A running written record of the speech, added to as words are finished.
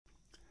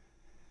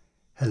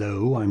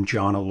Hello, I'm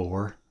John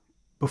Allure.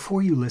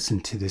 Before you listen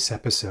to this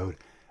episode,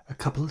 a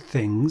couple of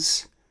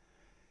things.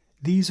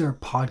 These are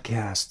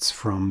podcasts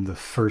from the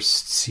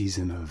first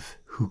season of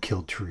Who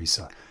Killed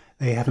Theresa.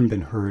 They haven't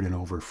been heard in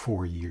over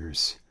 4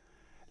 years.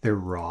 They're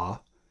raw.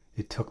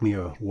 It took me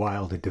a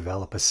while to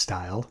develop a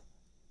style.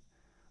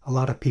 A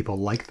lot of people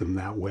like them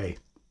that way,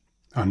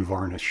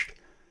 unvarnished.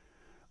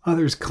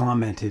 Others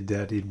commented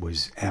that it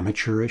was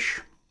amateurish.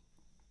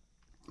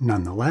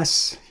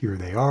 Nonetheless, here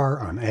they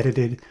are,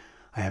 unedited.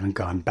 I haven't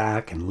gone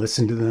back and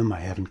listened to them.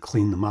 I haven't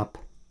cleaned them up.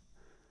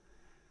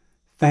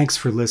 Thanks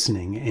for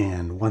listening,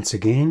 and once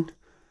again,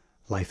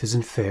 life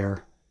isn't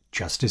fair,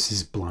 justice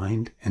is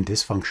blind and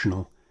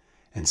dysfunctional,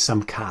 and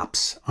some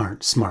cops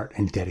aren't smart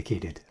and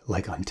dedicated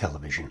like on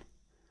television.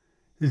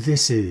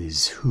 This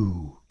is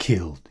Who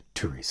Killed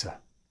Theresa.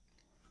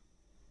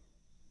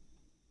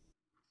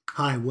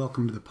 Hi,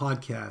 welcome to the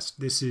podcast.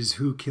 This is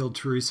Who Killed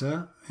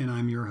Theresa, and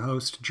I'm your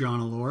host, John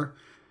Allure.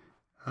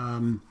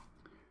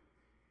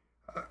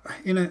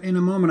 In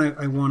a moment,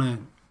 I want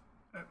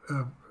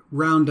to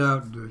round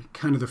out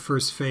kind of the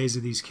first phase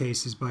of these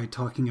cases by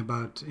talking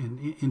about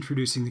and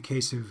introducing the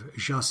case of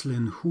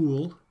Jocelyne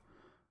Houle.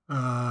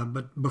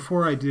 But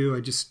before I do, I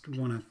just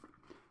want to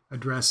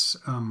address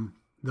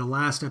the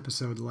last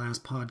episode, the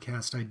last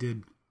podcast I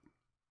did,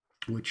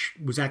 which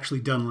was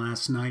actually done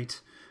last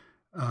night.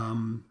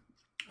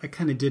 I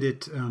kind of did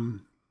it a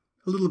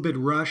little bit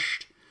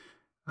rushed.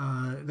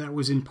 That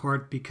was in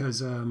part because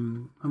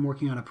I'm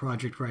working on a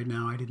project right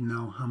now. I don't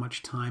know how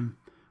much time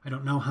I'm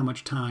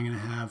going to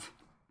have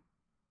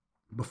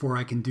before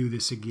I can do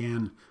this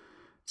again.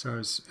 So I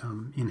was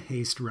in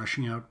haste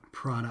rushing out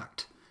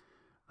product.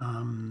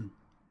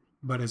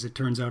 But as it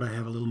turns out, I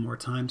have a little more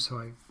time. So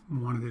I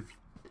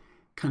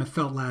kind of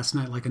felt last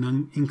night like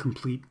an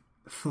incomplete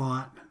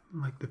thought,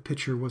 like the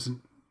picture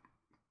wasn't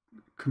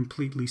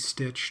completely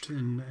stitched.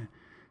 And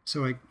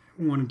so I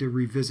wanted to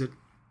revisit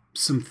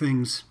some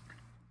things.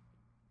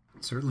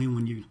 Certainly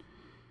when you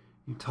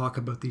talk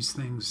about these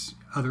things,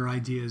 other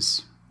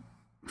ideas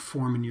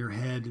form in your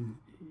head, and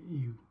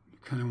you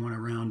kind of want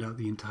to round out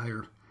the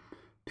entire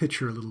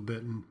picture a little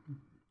bit. And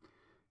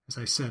as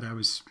I said, I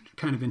was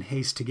kind of in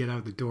haste to get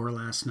out the door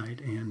last night,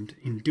 and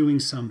in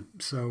doing so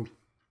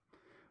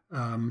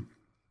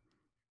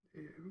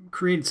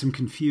created some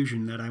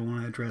confusion that I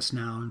want to address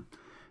now. And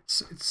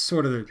it's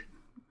sort of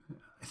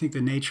I think the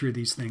nature of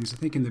these things. I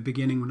think in the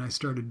beginning when I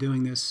started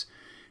doing this,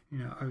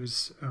 I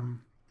was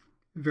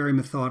very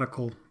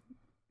methodical,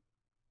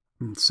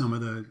 and some of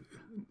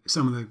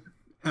the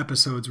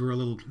episodes were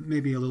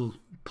maybe a little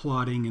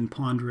plodding and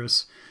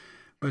ponderous,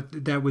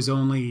 but that was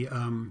only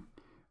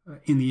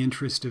in the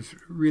interest of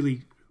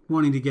really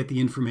wanting to get the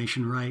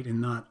information right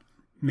and not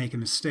make a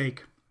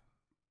mistake.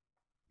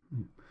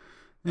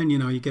 And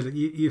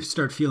you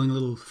start feeling a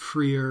little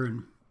freer,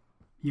 and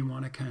you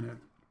want to kind of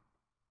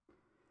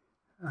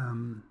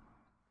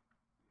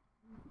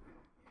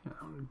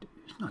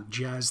not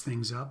jazz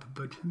things up,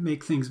 but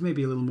make things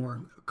maybe a little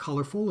more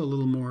colorful, a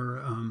little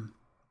more,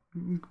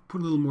 put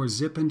a little more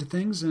zip into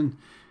things, and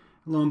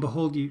lo and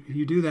behold,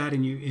 you do that,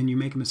 and you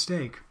make a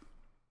mistake.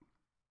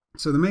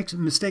 So the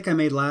mistake I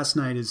made last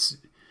night is,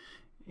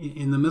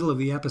 in the middle of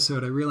the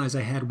episode, I realized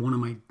I had one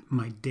of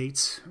my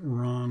dates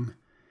wrong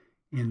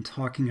in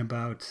talking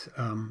about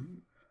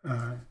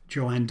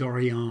Joanne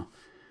Dorion.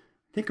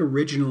 I think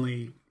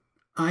originally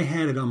I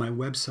had it on my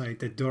website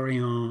that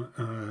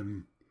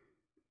Dorion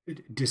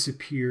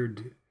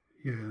disappeared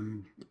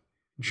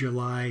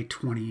July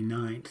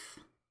 29th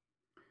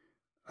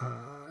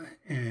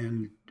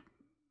and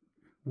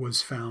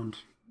was found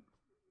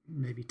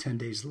maybe 10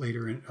 days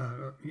later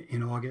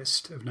in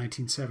August of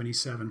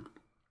 1977.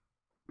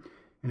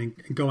 And in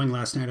going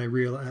last night, I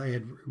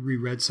had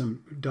reread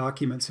some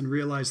documents and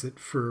realized that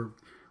for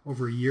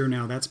over a year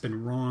now, that's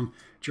been wrong.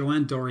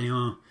 Joanne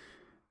Dorion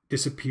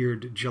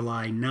disappeared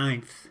July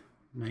 9th,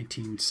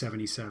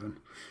 1977.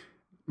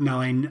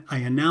 Now, I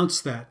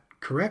announced that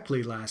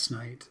correctly last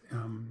night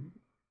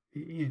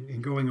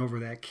in going over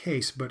that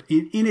case, but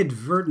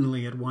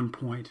inadvertently at one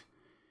point,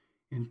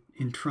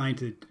 in trying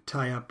to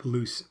tie up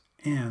loose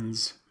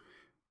ends,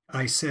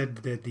 I said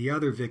that the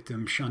other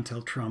victim,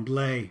 Chantal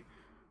Tremblay,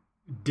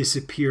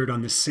 disappeared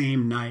on the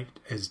same night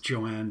as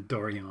Joanne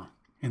Dorion,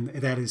 and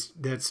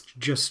that's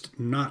just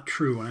not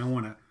true. And I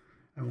want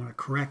to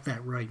correct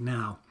that right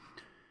now.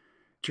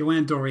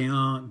 Joanne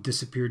Dorion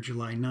disappeared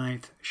July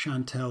 9th.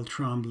 Chantal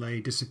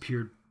Tremblay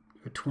disappeared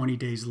 20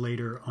 days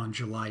later on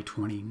July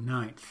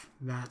 29th.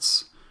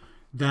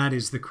 That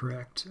is the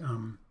correct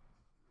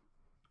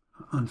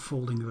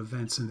unfolding of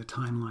events in the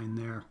timeline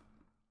there.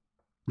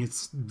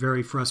 It's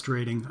very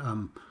frustrating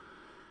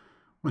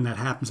when that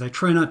happens. I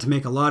try not to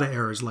make a lot of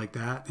errors like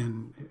that,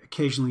 and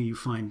occasionally you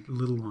find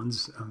little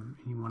ones.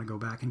 You want to go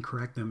back and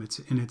correct them. It's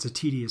a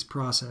tedious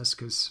process,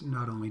 because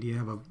not only do you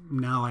have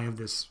now I have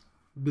this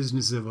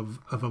business of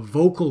a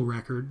vocal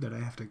record that I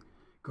have to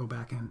go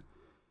back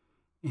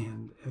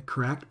and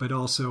correct, but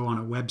also on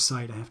a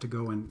website I have to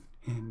go and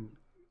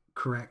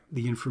correct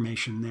the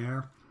information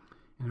there.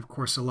 And of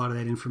course, a lot of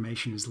that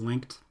information is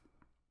linked.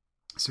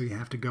 So you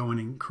have to go in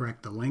and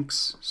correct the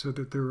links so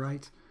that they're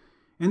right.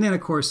 And then,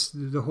 of course,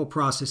 the whole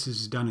process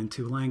is done in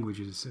 2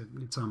 languages.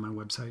 It's on my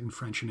website in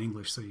French and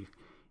English, so you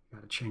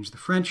got to change the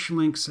French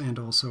links and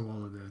also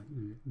all of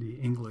the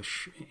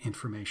English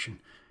information.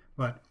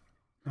 But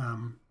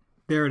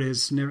there it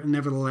is.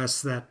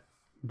 Nevertheless, that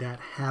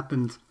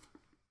happened.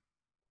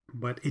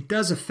 But it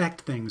does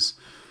affect things.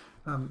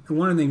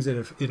 One of the things that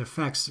it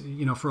affects,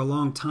 for a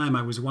long time,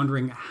 I was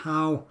wondering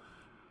how,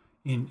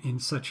 in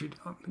such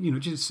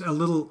just a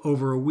little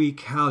over a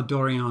week, how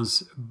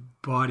Dorian's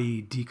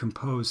body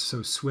decomposed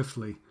so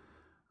swiftly.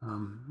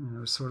 It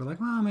was sort of like,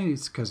 well, maybe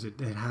it's because it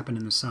happened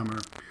in the summer.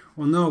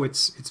 Well, no,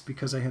 it's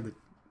because I had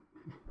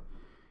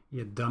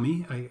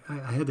dummy. I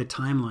had the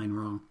timeline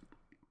wrong.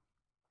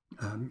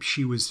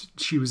 She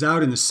was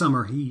out in the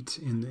summer heat,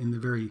 in the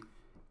very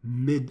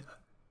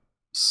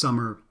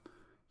mid-summer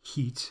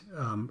heat,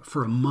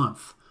 for a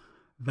month.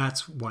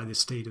 That's why the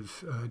state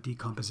of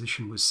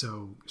decomposition was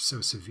so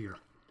severe.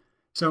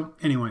 So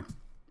anyway,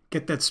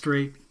 get that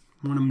straight.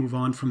 Want to move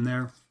on from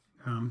there.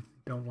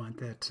 Don't want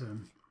that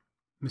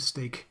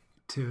mistake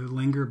to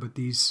linger, but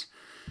these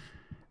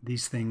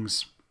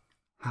things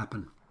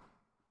happen.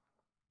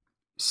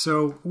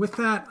 So with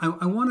that,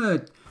 I want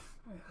to,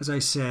 as I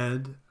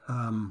said,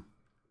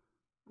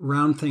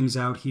 round things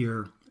out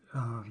here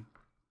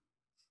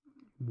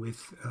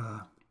with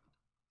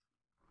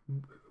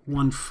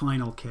one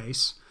final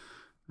case.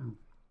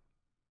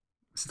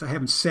 Since I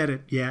haven't said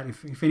it yet,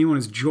 if anyone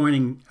is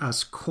joining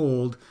us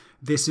cold,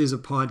 this is a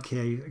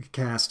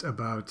podcast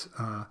about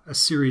a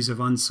series of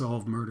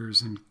unsolved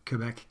murders in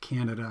Quebec,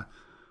 Canada.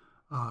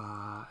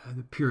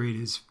 The period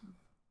is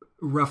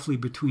roughly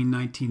between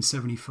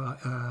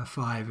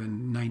 1975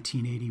 and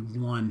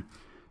 1981.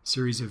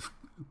 Series of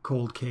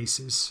cold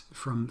cases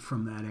from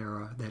that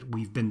era that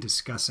we've been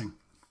discussing.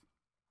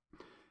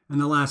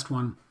 And the last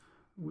one,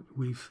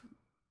 we've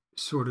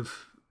sort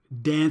of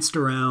danced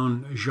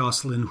around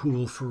Jocelyne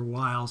Houle for a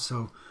while,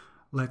 so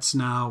let's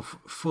now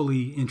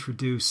fully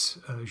introduce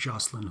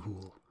Jocelyne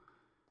Houle.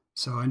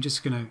 So I'm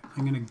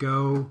gonna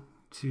go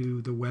to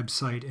the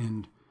website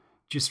and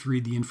just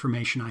read the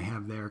information I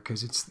have there,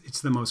 because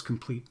it's the most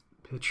complete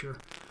picture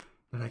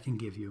that I can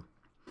give you.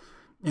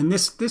 And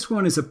this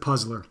one is a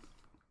puzzler.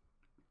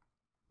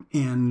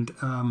 And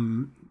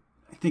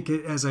I think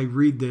as I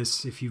read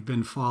this, if you've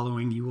been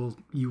following,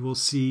 you will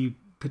see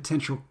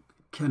potential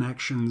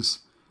connections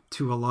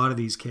to a lot of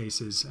these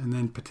cases, and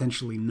then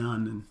potentially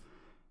none. And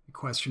the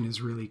question is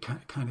really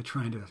kind of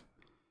trying to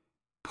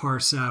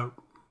parse out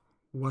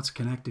what's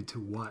connected to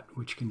what,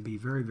 which can be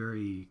very,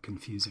 very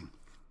confusing.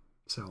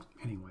 So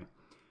anyway,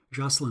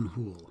 Jocelyne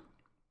Houle.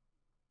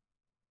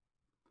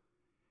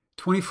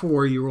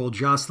 24-year-old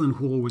Jocelyne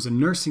Houle was a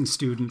nursing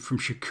student from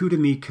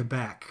Chicoutimi,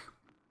 Quebec,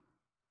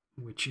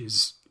 which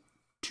is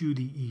to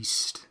the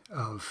east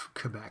of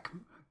Quebec.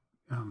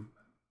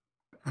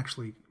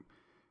 Actually,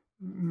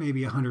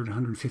 maybe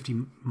 150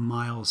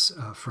 miles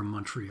from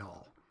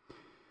Montreal.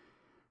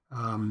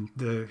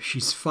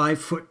 She's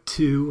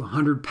 5'2",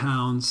 100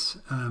 pounds,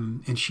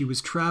 and she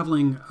was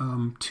traveling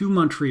to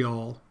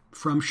Montreal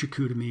from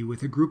Chicoutimi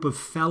with a group of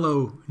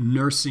fellow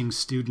nursing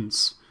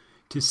students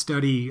to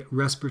study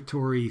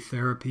respiratory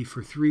therapy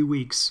for 3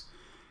 weeks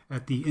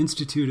at the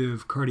Institute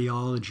of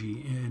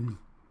Cardiology in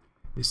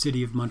the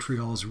city of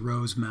Montreal's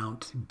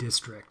Rosemount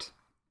district.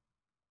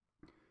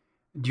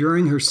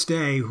 During her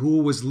stay,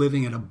 Houle was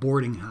living at a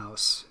boarding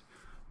house,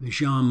 the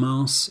Jean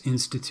Mance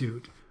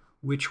Institute,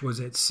 which was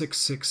at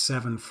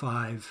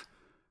 6675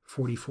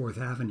 44th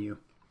Avenue.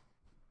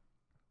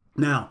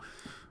 Now,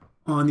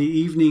 on the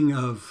evening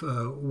of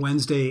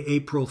Wednesday,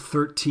 April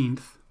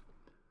 13th,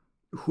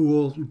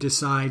 Houle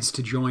decides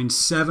to join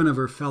 7 of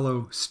her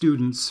fellow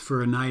students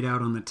for a night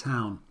out on the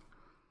town.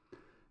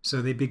 So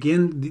they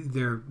begin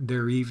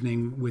their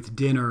evening with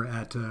dinner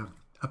at a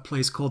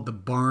place called the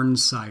Barn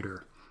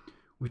Cider,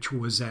 which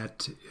was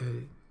at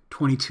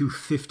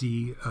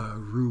 2250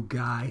 Rue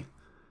Guy.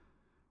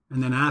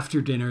 And then after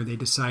dinner, they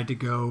decide to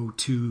go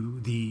to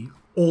the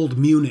Old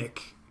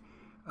Munich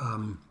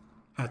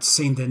at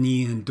Saint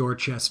Denis and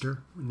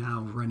Dorchester,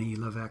 now René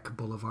Lévesque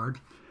Boulevard.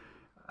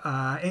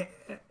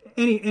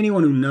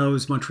 Anyone who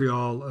knows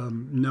Montreal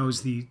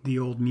knows the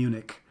Old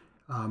Munich.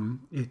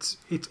 It's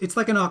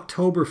like an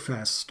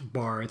Oktoberfest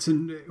bar. It's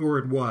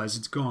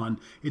gone.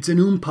 It's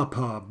an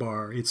Papa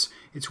bar. It's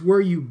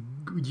where you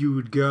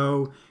would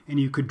go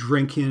and you could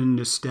drink in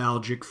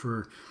nostalgic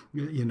for,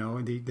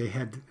 they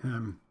had,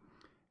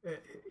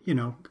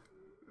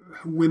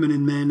 women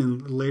and men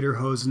in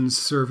lederhosen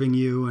serving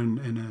you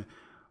and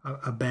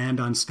a band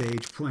on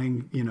stage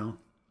playing,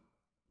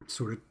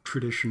 sort of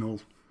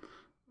traditional,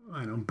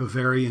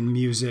 Bavarian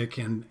music,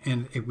 and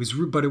it was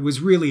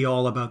really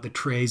all about the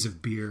trays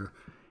of beer,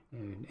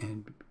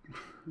 and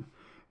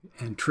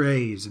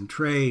trays and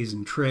trays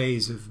and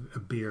trays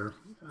of beer.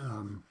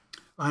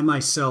 I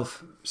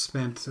myself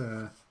spent,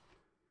 I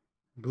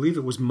believe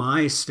it was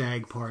my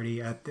stag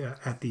party at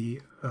the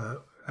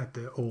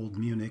Old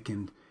Munich,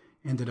 and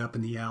ended up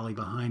in the alley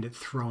behind it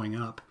throwing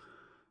up.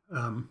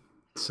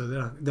 So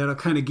that'll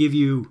kind of give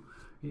you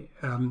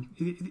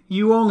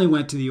You only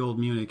went to the Old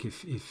Munich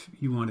if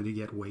you wanted to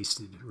get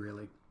wasted,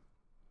 really.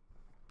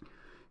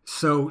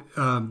 So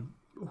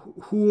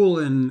Houle,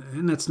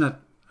 and that's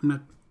not, I'm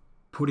not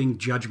putting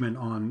judgment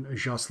on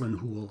Jocelyne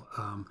Houle.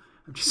 I'm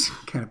just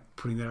kind of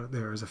putting that out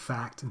there as a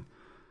fact. And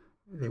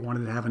they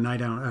wanted to have a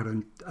night out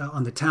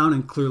on the town,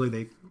 and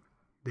clearly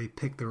they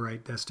picked the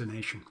right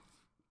destination.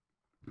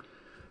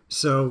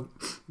 So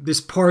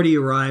this party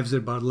arrives at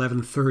about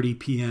 11:30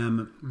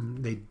 p.m.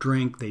 They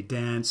drink, they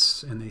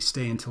dance, and they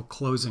stay until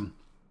closing.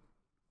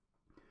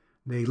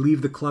 They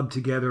leave the club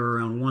together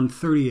around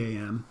 1:30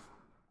 a.m.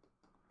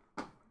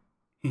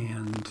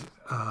 and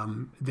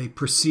they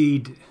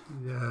proceed.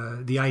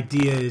 The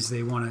idea is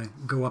they want to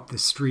go up the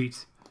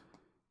street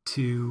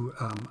to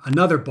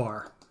another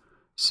bar.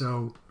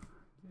 So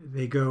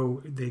they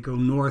go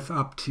north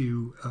up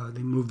to.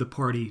 They move the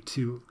party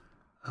to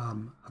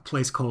a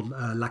place called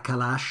La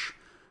Calache,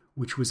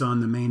 which was on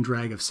the main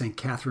drag of St.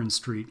 Catherine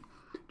Street,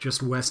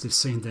 just west of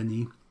Saint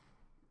Denis.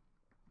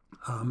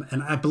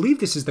 And I believe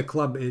this is the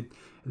club,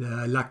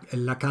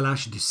 La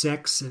Calache du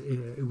Sexe.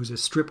 It was a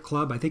strip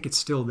club. I think it's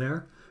still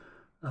there.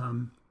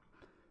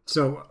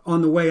 So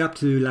on the way up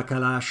to La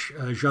Calache,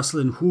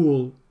 Jocelyne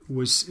Houle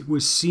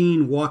was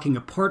seen walking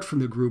apart from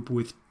the group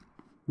with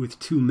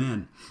two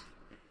men.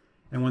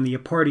 And when the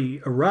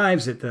party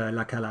arrives at the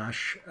La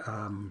Calache,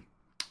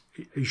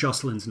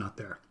 Jocelyne's not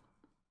there.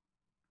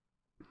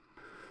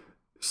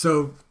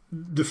 So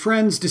the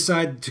friends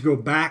decide to go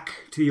back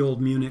to the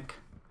Old Munich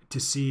to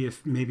see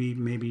if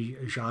maybe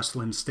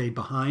Jocelyne stayed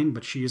behind,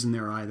 but she isn't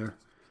there either.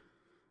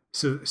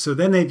 So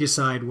then they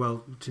decide,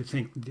 well, to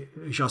think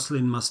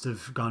Jocelyne must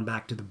have gone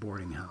back to the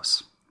boarding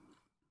house.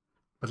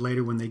 But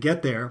later when they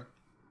get there,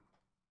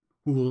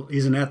 Houle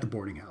isn't at the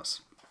boarding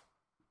house.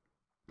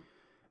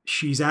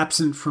 She's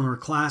absent from her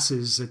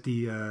classes at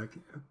the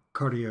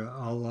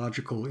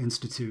Cardiological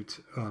Institute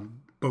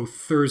both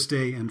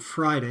Thursday and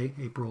Friday,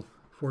 April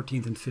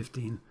 14th and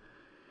 15th.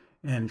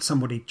 And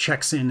somebody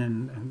checks in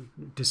and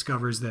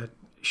discovers that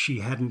she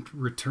hadn't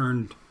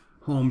returned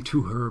home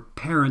to her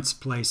parents'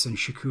 place in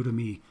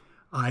Chicoutimi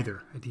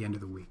either at the end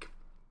of the week.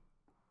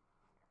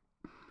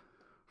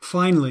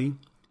 Finally,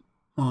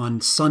 on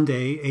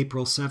Sunday,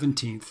 April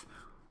 17th,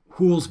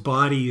 Houle's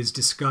body is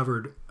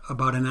discovered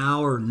about an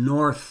hour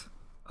north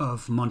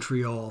of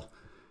Montreal,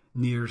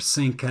 near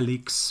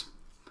Saint-Calix.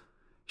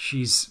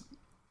 She's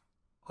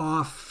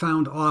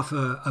found off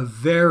a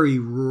very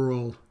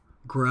rural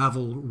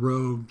gravel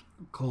road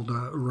called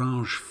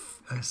Range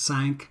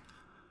 5,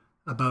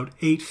 about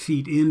 8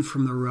 feet in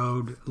from the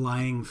road,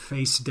 lying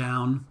face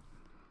down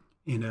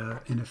in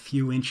a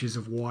few inches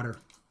of water.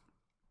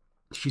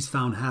 She's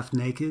found half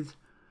naked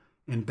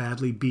and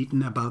badly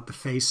beaten about the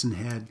face and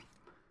head,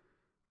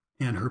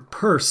 and her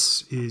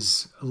purse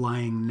is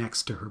lying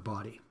next to her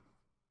body.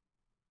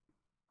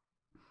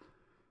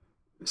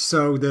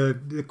 So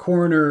the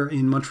coroner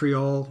in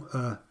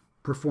Montreal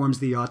performs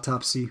the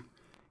autopsy,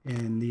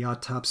 and the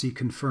autopsy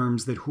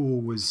confirms that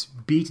Houle was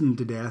beaten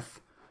to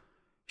death.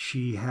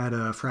 She had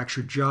a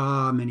fractured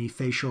jaw, many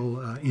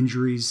facial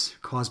injuries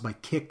caused by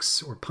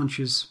kicks or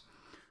punches.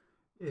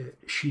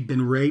 She'd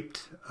been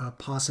raped,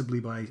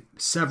 possibly by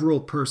several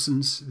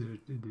persons.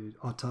 The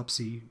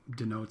autopsy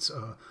denotes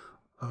a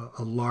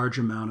large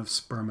amount of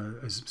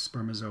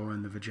spermatozoa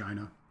in the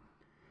vagina.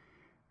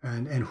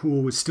 And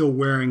Houle was still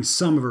wearing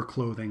some of her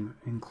clothing,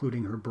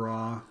 including her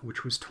bra,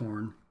 which was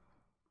torn.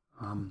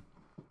 And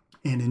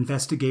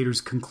investigators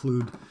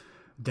conclude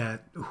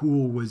that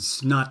Houle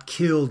was not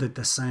killed at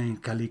the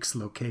Saint-Calix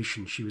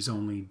location. She was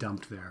only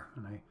dumped there.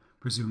 And I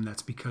presume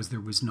that's because there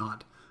was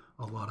not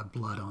a lot of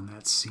blood on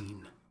that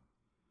scene.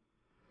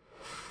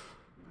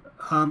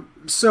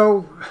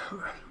 So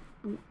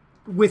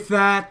with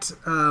that,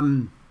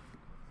 a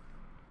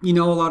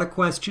lot of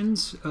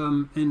questions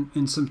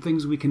and some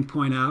things we can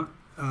point out.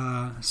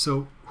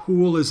 So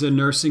Houle is a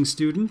nursing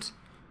student.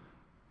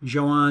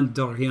 Joanne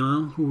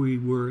Dorian, who we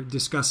were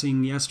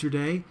discussing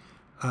yesterday,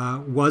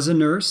 was a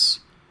nurse.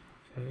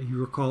 You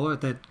recall her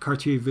at that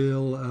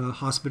Cartierville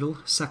Hospital,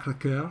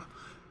 Sacré-Cœur.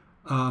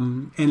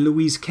 And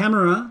Louise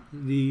Camera,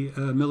 the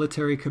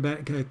military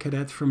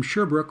cadet from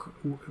Sherbrooke,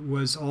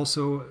 was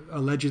also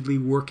allegedly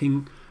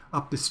working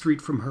up the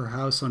street from her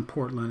house on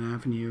Portland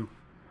Avenue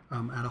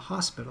at a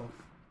hospital.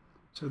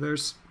 So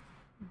there's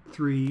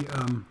three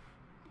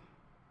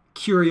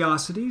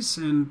curiosities,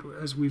 and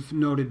as we've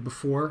noted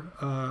before,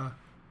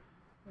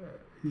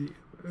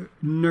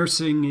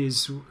 nursing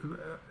is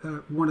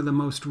one of the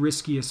most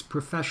riskiest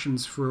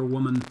professions for a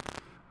woman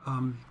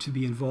to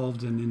be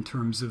involved in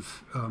terms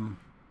of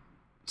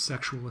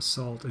sexual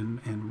assault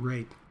and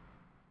rape.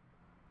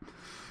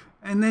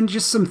 And then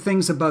just some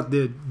things about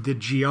the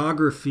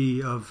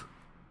geography of.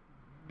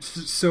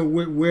 So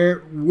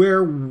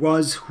where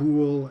was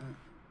Houle?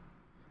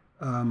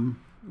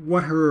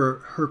 What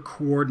her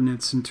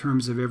coordinates in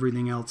terms of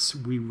everything else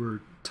we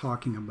were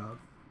talking about?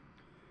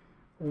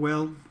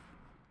 Well,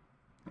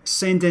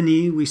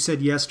 Saint-Denis, we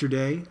said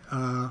yesterday,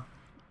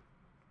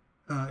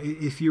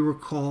 if you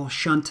recall,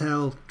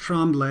 Chantal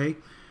Tremblay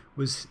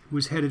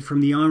was headed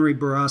from the Henri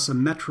Bourassa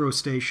metro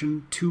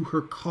station to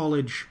her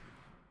college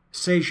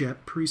cégep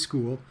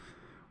preschool,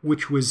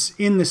 which was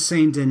in the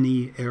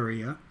Saint-Denis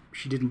area.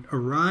 She didn't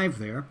arrive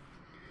there,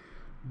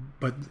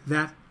 but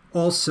that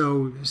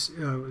also,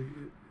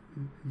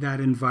 that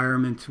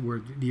environment where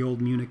the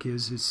old Munich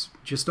is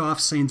just off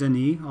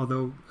Saint-Denis,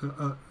 although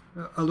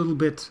a little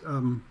bit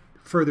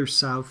further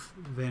south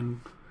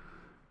than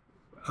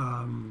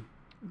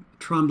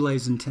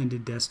Tremblay's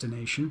intended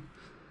destination.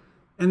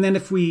 And then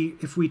if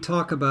we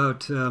talk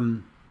about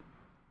the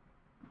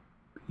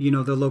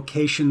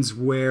locations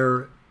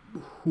where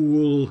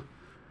Houle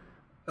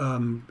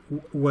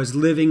was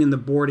living in the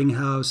boarding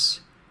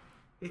house,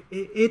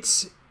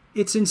 it's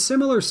in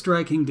similar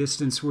striking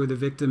distance where the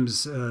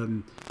victims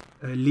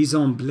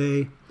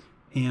Lisemblay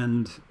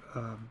and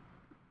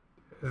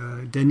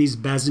Denise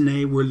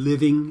Bazinet were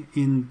living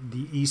in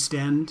the East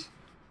End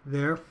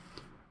there,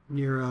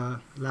 near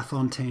La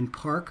Fontaine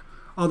Park,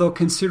 although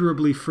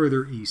considerably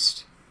further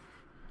east.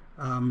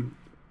 And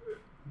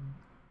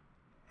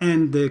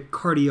the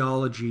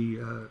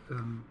cardiology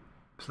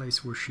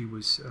place where she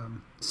was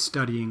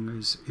studying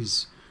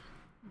is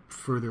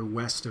further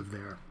west of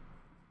there.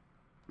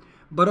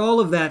 But all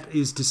of that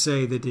is to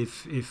say that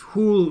if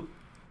Houle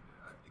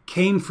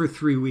came for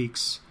 3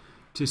 weeks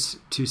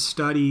to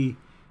study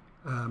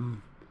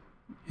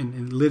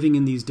and living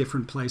in these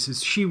different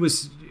places, she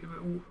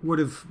would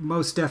have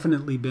most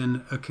definitely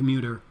been a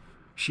commuter.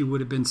 She would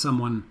have been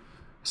someone,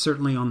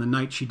 certainly on the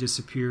night she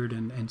disappeared,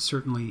 and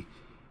certainly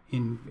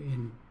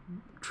in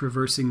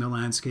traversing the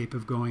landscape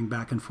of going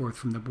back and forth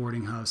from the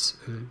boarding house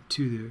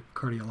to the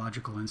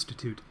Cardiological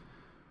Institute,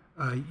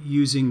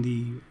 using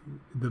the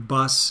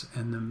bus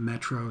and the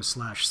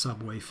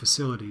metro/subway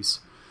facilities,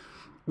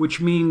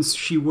 which means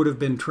she would have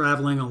been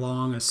traveling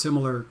along a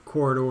similar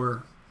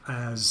corridor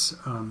as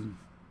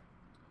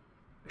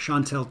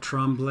Chantal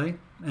Tremblay,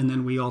 and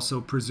then we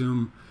also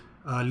presume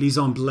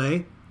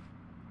Lisemblay,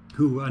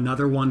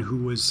 another one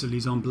who was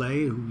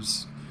Lisemblay,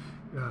 who's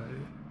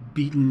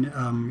beaten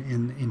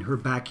in her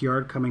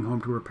backyard coming home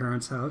to her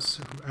parents'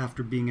 house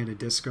after being at a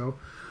disco,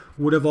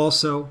 would have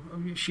also,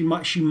 she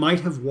might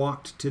have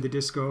walked to the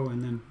disco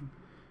and then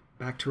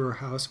back to her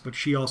house, but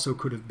she also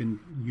could have been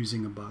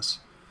using a bus.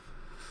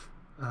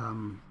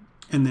 And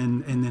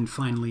then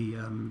finally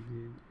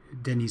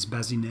Denise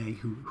Bazinet,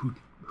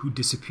 who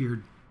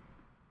disappeared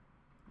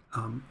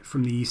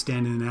from the East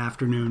End in an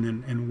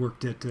afternoon and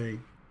worked at a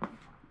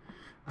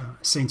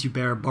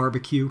Saint-Hubert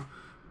barbecue,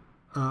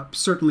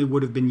 certainly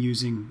would have been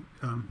using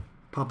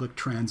public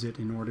transit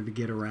in order to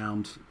get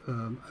around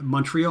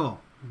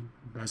Montreal.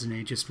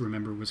 Bazinet, just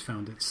remember, was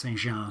found at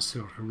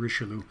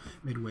Saint-Jean-sur-Richelieu,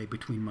 midway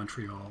between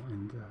Montreal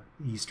and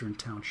eastern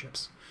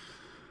townships.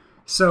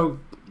 So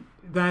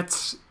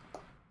that's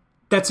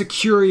a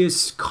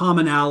curious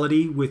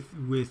commonality with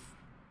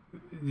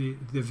the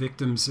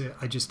victims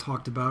I just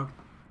talked about.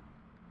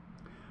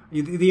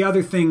 The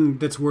other thing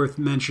that's worth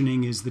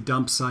mentioning is the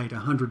dump site,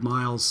 100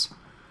 miles.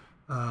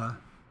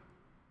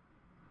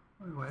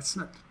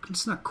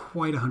 It's not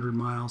quite 100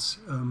 miles,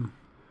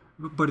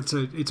 but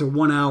it's a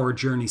 1 hour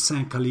journey,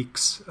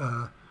 Saint-Calix,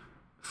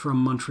 from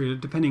Montreal,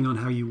 depending on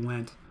how you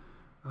went.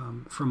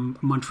 From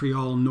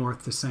Montreal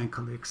north to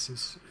Saint-Calix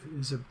is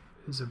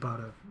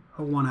about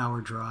a 1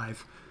 hour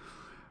drive.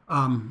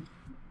 And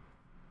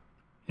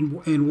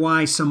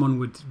why someone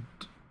would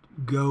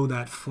go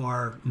that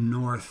far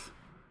north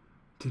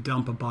to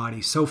dump a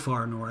body so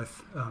far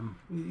north.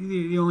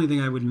 The only thing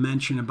I would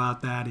mention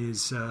about that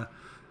is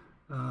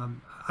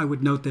I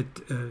would note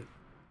that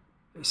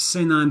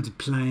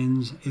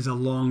Saint-Anne-des-Plaines is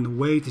along the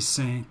way to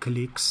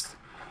Saint-Calix,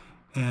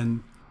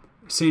 and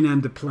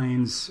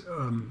Saint-Anne-des-Plaines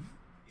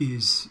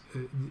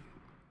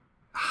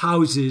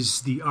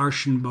houses the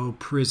Archambault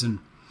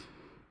prison,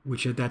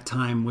 which at that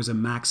time was a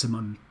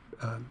maximum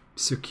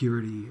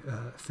security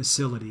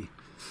facility.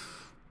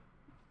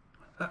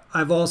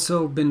 I've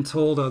also been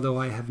told, although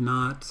I have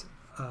not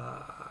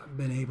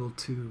been able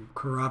to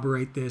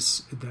corroborate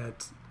this,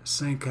 that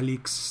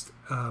Saint-Calix,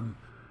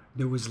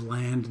 there was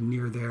land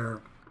near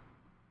there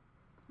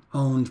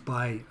owned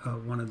by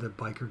one of the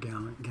biker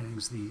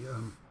gangs, the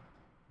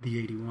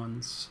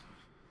 81s.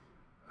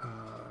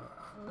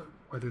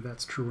 Whether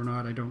that's true or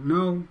not, I don't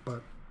know,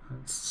 but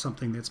it's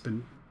something that's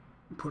been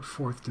put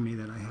forth to me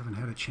that I haven't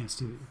had a chance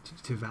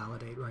to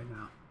validate right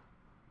now.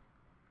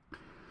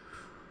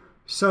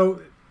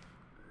 So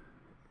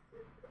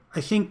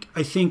I think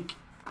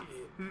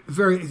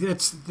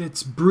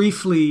that's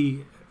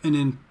briefly an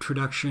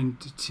introduction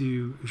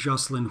to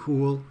Jocelyne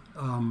Houle,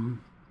 and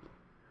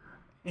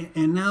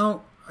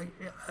now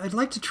I'd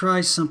like to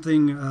try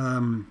something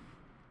a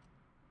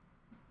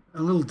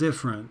little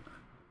different.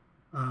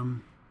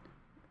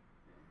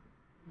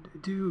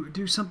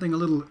 Do something a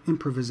little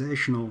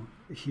improvisational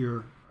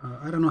here.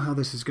 I don't know how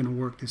this is going to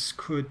work. This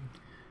could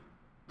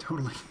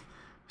totally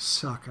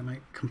suck. I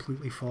might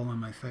completely fall on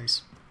my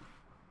face.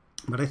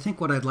 But I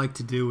think what I'd like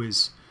to do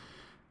is,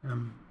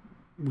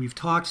 we've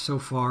talked so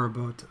far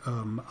about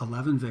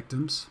 11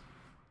 victims,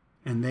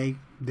 and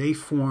they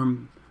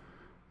form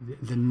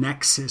the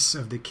nexus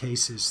of the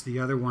cases. The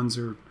other ones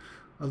are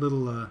a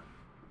little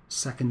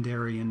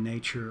secondary in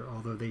nature,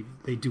 although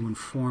they do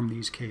inform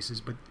these cases.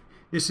 But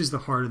this is the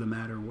heart of the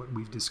matter, what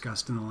we've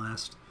discussed in the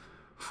last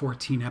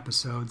 14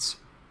 episodes.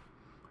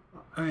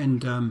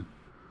 And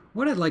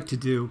what I'd like to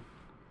do,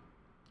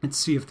 let's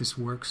see if this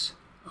works.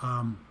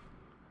 I'm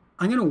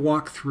going to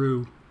walk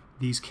through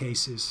these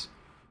cases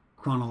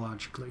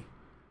chronologically,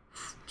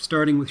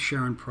 starting with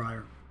Sharon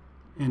Pryor,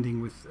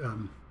 ending with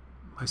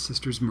my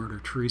sister's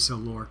murder, Theresa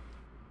Houle.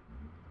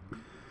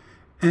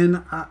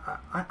 And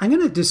I'm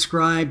going to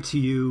describe to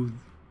you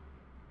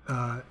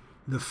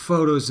the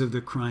photos of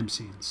the crime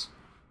scenes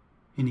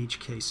in each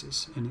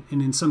cases. And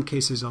in some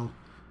cases, I'll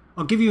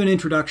give you an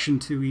introduction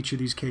to each of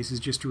these cases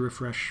just to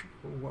refresh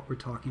what we're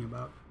talking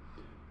about.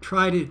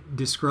 Try to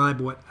describe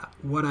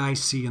what I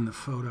see in the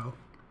photo.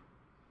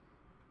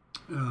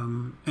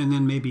 And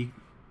then maybe,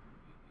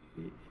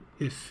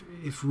 if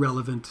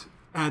relevant,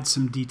 add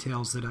some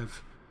details that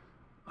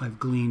I've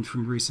gleaned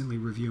from recently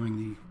reviewing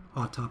the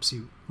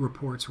autopsy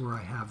reports where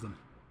I have them.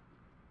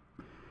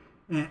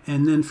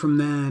 And then from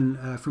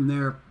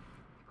there,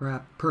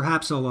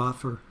 perhaps I'll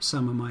offer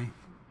some of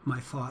my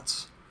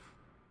thoughts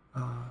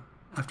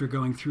after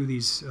going through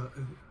these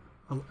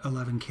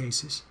 11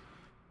 cases.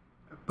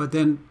 But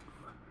then,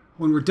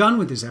 when we're done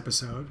with this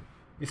episode,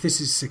 if this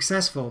is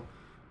successful,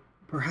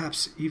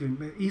 perhaps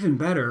even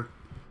better,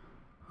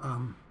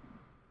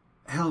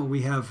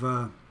 we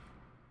have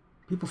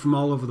people from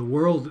all over the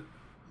world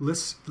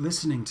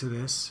listening to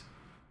this.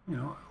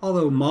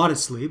 Although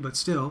modestly, but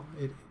still,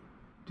 it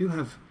do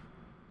have,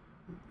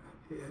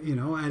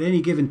 at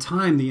any given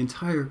time, the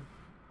entire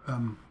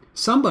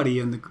somebody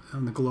on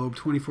the globe,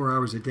 24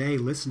 hours a day,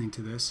 listening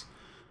to this.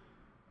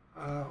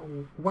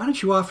 Why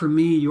don't you offer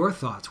me your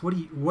thoughts?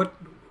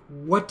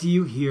 What do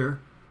you hear?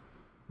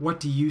 What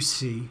do you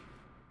see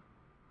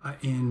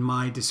in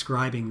my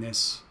describing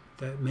this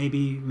that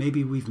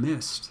maybe we've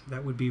missed?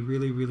 That would be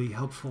really, really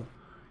helpful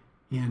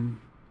in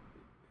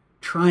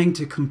trying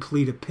to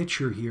complete a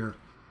picture here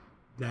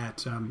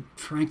that,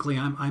 frankly,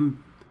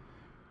 I'm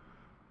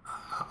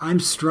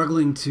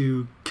struggling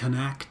to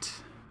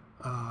connect.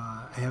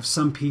 I have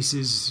some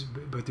pieces,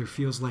 but there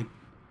feels like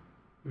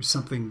there's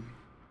something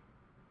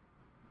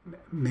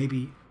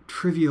maybe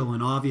trivial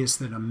and obvious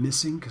that I'm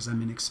missing because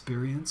I'm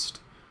inexperienced.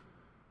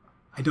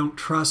 I don't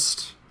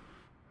trust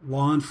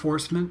law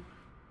enforcement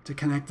to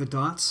connect the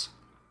dots,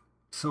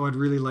 so I'd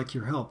really like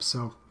your help.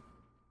 So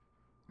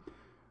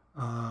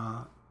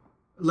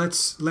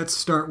let's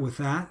start with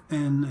that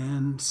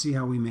and see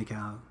how we make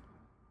out.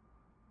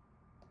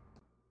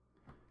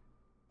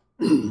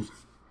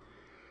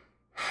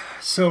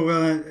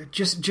 So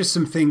just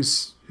some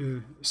things,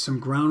 some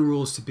ground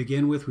rules to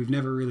begin with. We've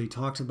never really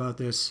talked about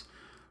this.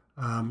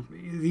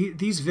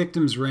 These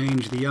victims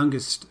range. The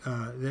youngest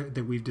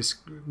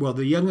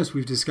the youngest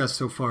we've discussed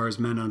so far is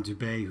Manon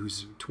Dubé,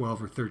 who's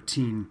 12 or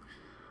 13.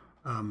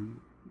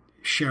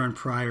 Sharon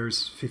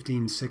Pryor's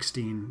 15,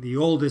 16. The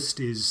oldest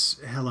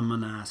is Helen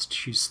Monast.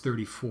 She's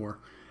 34.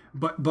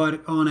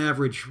 But on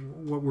average,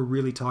 what we're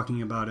really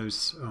talking about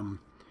is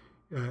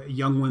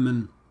young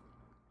women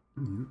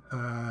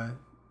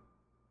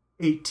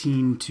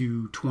 18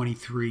 to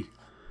 23.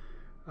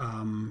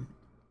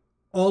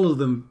 All of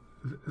them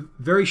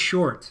very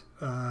short.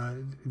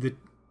 The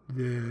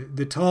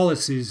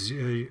tallest is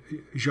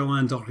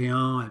Joanne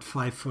Dorian at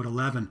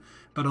 5'11",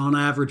 but on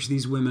average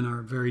these women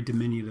are very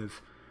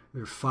diminutive.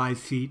 They're 5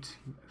 feet,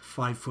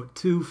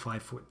 5'2",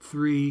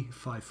 5'3",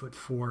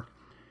 5'4",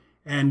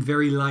 and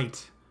very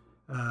light.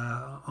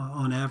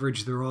 On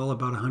average, they're all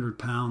about 100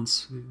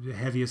 pounds. The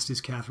heaviest is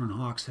Catherine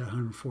Hawkes at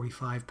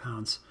 145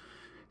 pounds.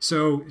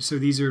 So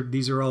these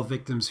are all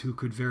victims who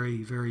could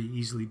very, very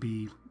easily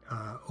be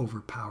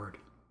overpowered.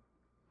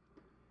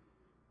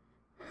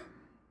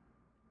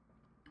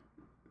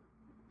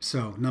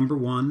 So, number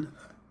one,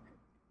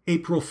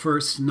 April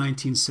 1st,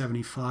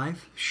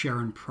 1975,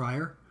 Sharon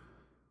Pryor.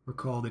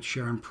 Recall that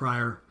Sharon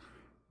Pryor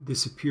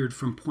disappeared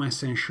from Pointe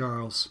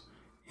Saint-Charles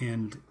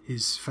and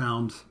is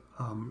found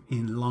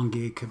in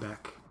Longueuil,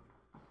 Quebec.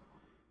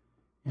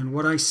 And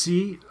what I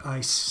see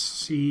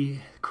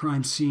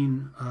crime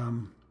scene,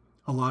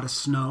 a lot of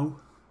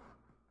snow.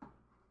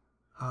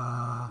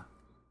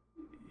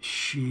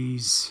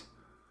 She's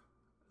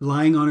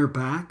lying on her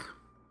back.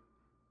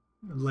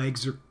 Her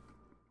legs are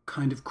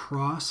kind of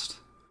crossed.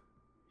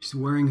 She's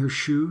wearing her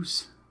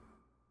shoes,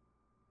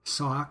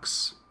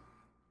 socks.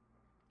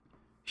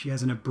 She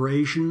has an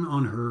abrasion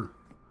on her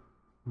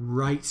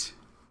right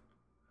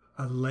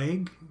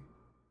leg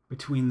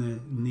between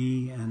the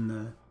knee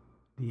and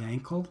the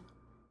ankle,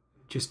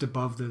 just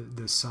above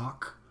the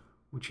sock,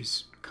 which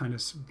is kind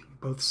of,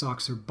 both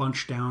socks are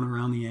bunched down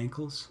around the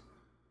ankles.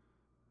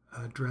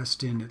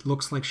 Dressed in, it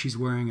looks like she's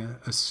wearing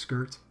a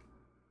skirt.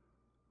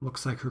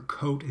 Looks like her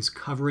coat is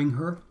covering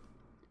her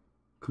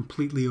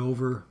completely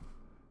over.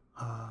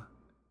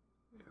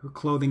 Her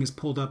clothing is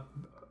pulled up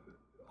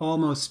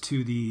almost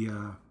to the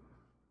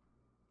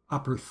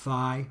upper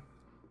thigh,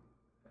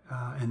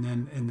 and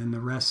then the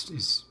rest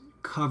is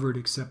covered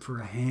except for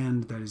a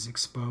hand that is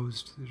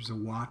exposed. There's a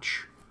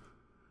watch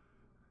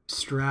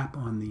strap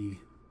on the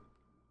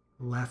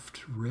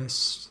left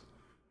wrist.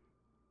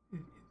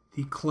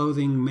 The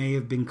clothing may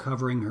have been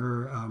covering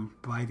her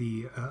by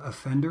the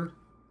offender,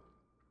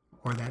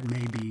 or that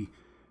may be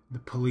the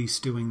police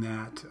doing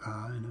that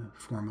in a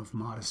form of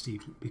modesty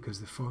because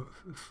the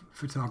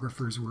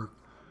photographers were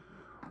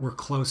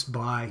close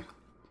by.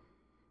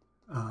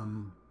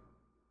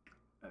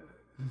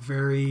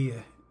 Very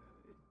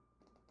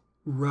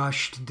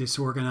rushed,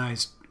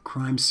 disorganized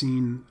crime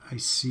scene. I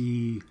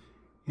see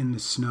in the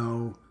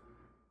snow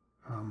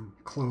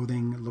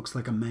clothing. It looks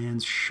like a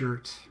man's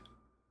shirt.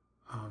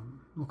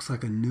 Looks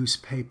like a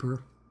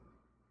newspaper.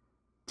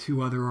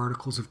 2 other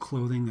articles of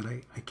clothing that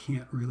I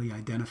can't really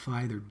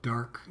identify. They're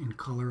dark in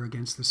color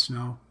against the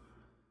snow.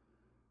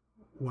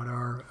 What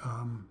are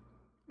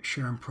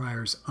Sharon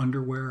Pryor's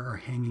underwear are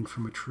hanging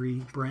from a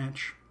tree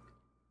branch.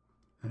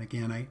 And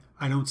again,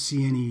 I don't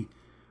see any,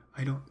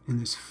 in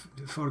this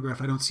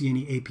photograph, I don't see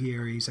any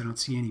apiaries, I don't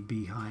see any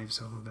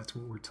beehives, although that's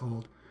what we're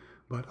told.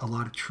 But a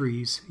lot of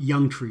trees,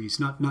 young trees,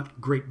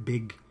 not great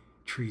big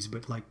trees,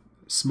 but like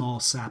small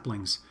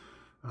saplings.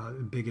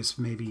 The biggest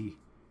maybe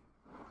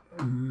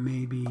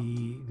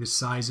the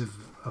size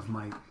of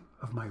my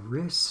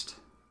wrist.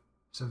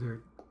 So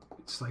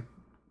it's like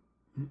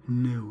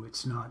new.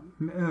 It's not.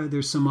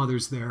 There's some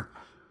others there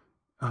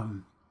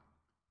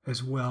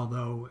as well,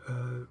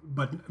 though,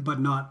 but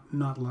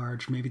not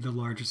large. Maybe the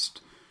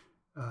largest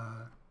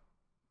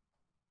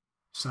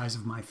size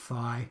of my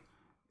thigh.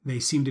 They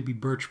seem to be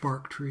birch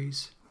bark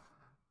trees,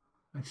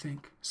 I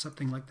think,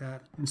 something like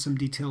that. And some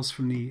details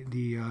from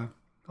the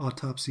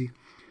autopsy.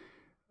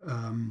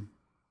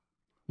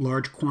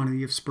 Large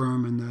quantity of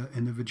sperm in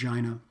the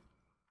vagina.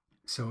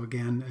 So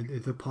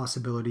again, the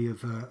possibility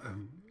of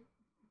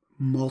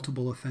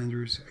multiple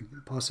offenders,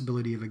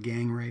 possibility of a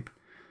gang rape.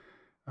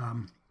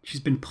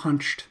 She's been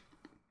punched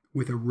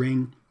with a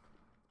ring.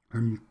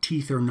 Her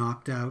teeth are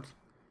knocked out.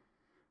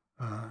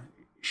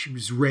 She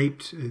was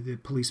raped, the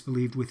police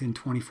believed, within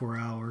 24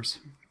 hours.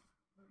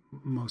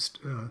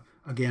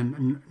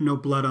 Again, no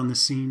blood on the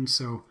scene,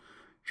 so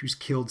she was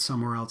killed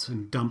somewhere else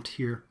and dumped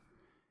here.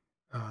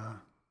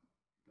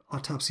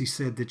 Autopsy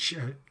said that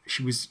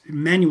she was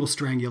manual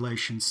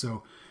strangulation,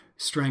 so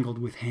strangled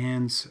with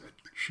hands.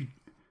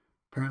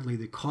 Apparently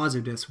the cause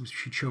of death was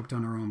she choked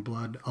on her own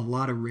blood. A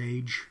lot of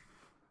rage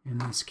in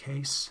this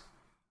case.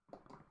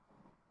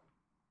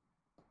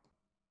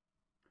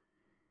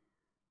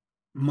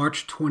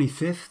 March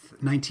 25th,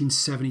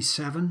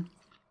 1977,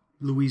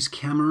 Louise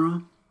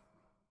Camera,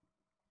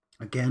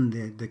 again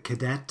the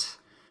cadet,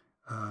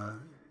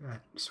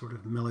 that sort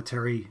of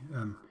military,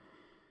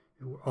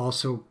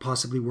 also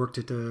possibly worked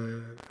at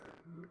a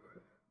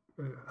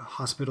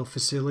hospital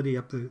facility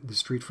up the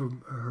street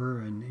from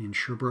her in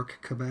Sherbrooke,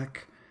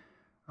 Quebec.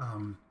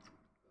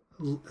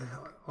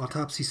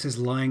 Autopsy says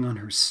lying on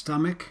her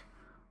stomach,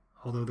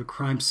 although the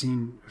crime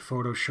scene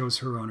photo shows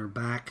her on her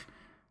back,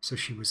 so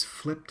she was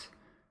flipped.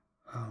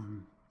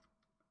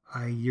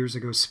 I years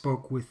ago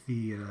spoke with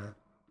the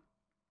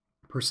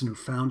person who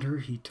found her.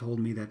 He told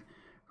me that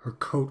her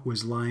coat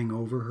was lying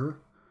over her.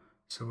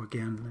 So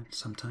again,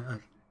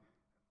 sometimes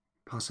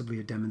possibly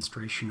a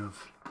demonstration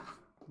of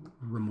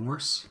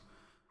remorse.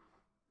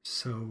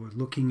 So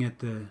looking at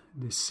the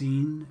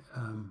scene,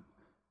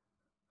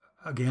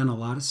 again, a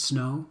lot of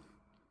snow,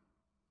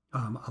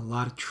 a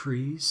lot of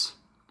trees,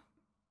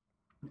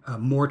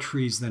 more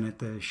trees than at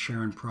the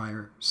Sharon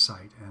Pryor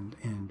site, and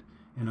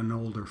in an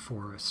older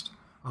forest,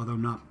 although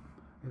not.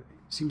 It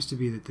seems to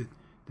be that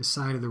the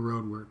side of the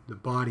road where the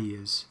body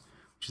is,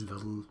 which is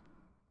the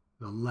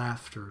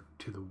left or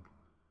to the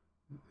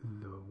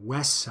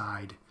west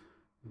side,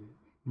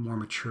 more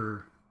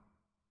mature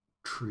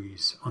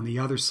trees. On the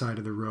other side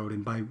of the road,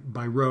 and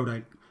by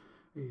road,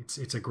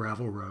 it's a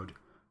gravel road,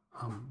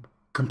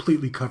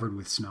 completely covered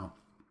with snow.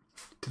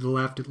 To the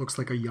left, it looks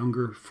like a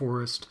younger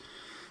forest,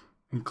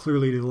 and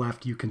clearly to the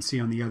left, you can see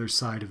on the other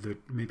side of the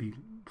maybe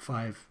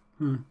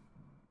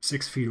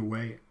 6 feet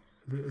away,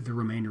 the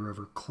remainder of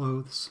her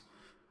clothes.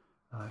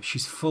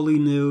 She's fully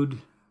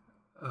nude.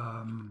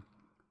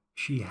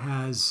 She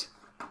has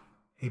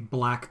a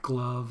black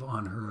glove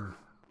on her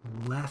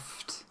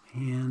left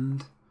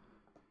hand.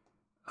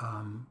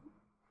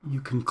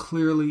 You can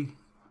clearly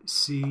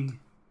see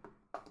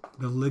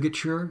the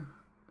ligature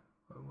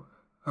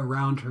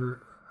around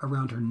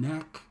her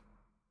neck.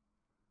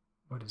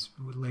 What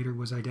later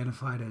was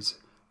identified as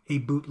a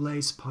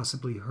bootlace,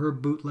 possibly her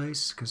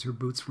bootlace, because her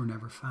boots were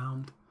never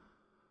found.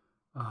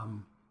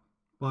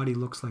 Body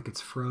looks like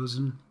it's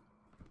frozen.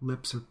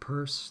 Lips are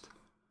pursed.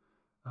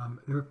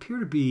 There appear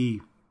to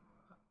be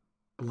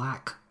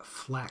black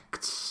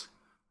flecks,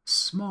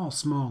 small,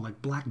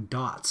 like black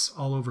dots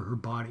all over her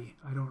body.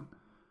 I don't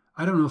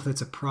know if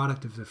that's a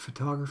product of the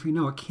photography.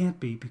 No, it can't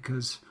be,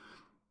 because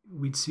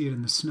we'd see it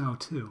in the snow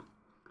too.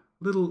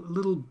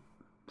 Little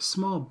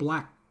small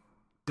black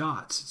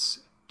dots.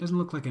 It doesn't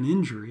look like an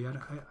injury.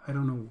 I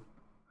don't know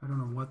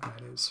what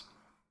that is.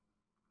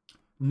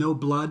 No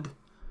blood.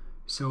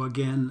 So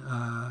again,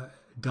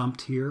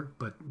 dumped here,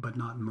 but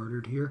not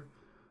murdered here.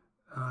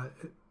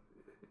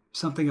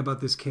 Something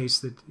about this case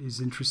that is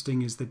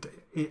interesting is that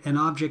an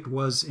object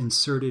was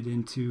inserted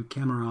into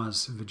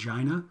Cameron's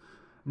vagina.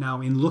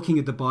 Now, in looking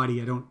at the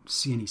body, I don't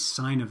see any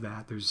sign of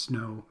that. There's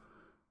no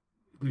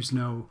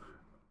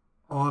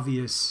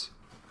obvious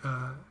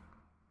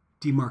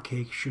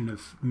demarcation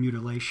of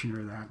mutilation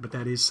or that, but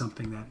that is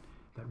something that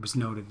was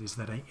noted, is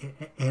that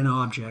an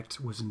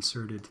object was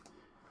inserted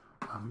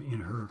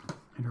in her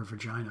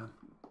vagina.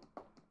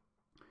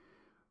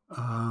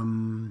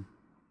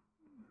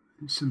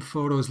 Some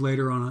photos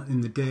later on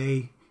in the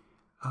day.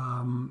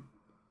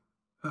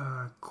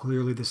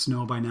 Clearly, the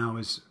snow by now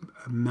is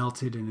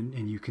melted,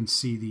 and you can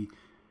see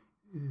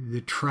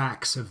the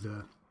tracks of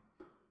the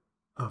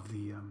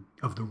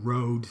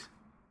road.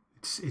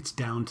 It's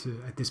down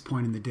to, at this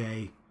point in the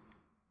day.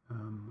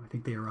 I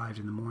think they arrived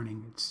in the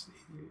morning. It's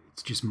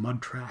just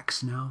mud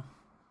tracks now.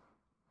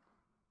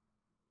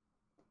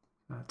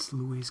 That's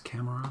Louise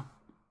Cameron.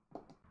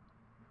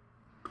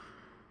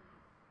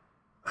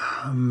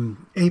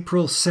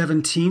 April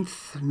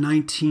 17th,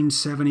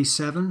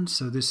 1977.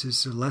 So this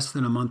is less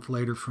than a month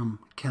later from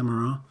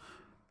Cameron.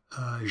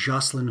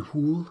 Jocelyne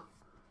Houle.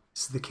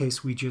 This is the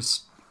case we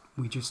just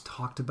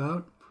talked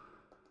about.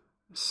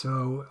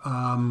 So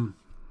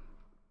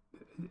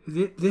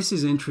this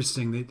is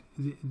interesting. That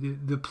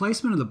the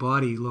placement of the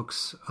body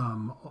looks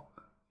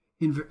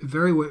in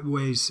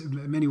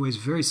many ways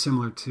very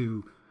similar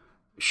to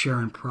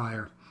Sharon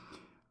Pryor.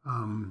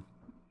 In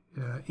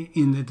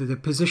the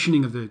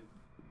positioning of the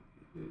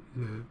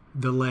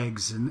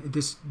legs, and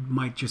this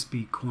might just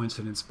be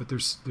coincidence, but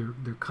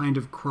they're kind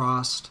of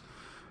crossed.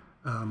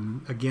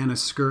 Again, a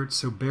skirt,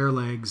 so bare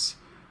legs,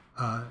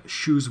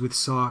 shoes with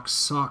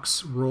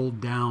socks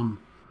rolled down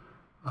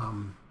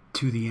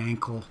to the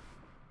ankle.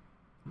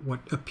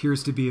 What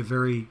appears to be a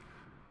very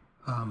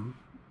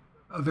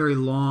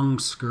long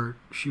skirt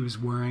she was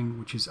wearing,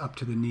 which is up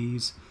to the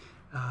knees.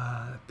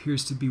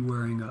 Appears to be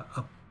wearing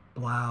a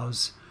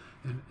blouse,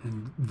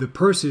 and the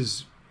purse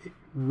is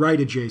right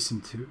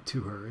adjacent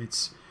to her.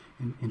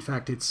 In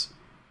fact,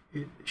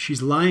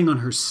 she's lying on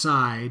her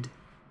side,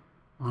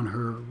 on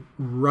her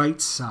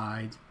right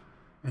side,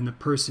 and the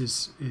purse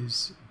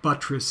is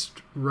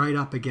buttressed right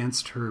up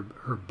against her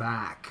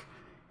back.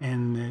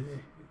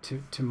 And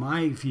to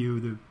my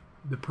view,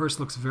 the purse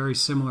looks very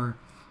similar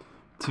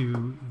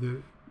to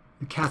the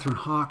Catherine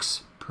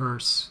Hawkes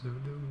purse,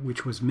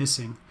 which was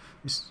missing.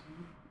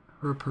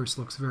 Her purse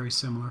looks very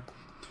similar.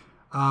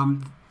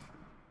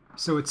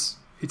 So it's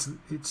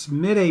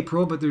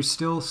mid-April, but there's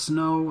still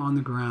snow on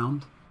the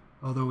ground,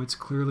 although it's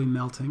clearly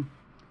melting.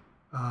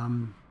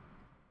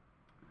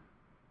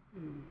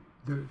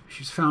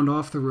 She's found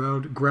off the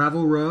road,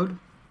 gravel road,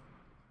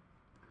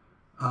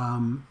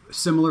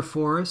 similar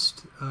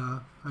forest,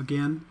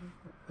 again,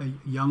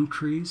 young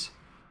trees,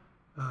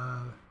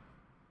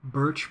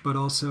 birch, but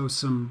also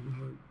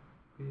some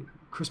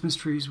Christmas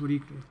trees. What do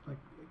you like?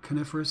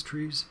 Coniferous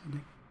trees,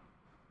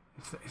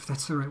 if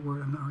that's the right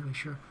word. I'm not really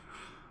sure.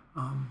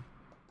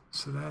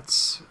 So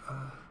that's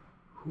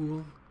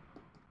Houle.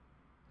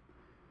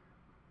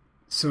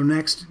 So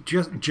next,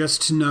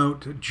 just to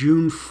note,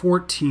 June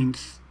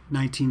 14th,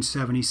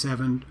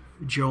 1977,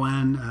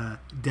 Joanne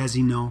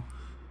Desinot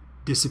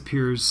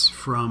disappears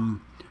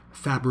from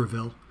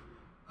Fabreville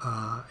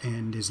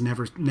and is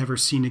never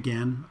seen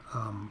again.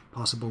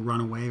 Possible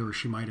runaway, or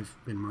she might have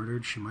been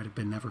murdered. She might have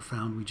been never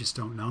found. We just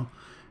don't know.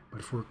 But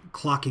if we're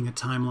clocking a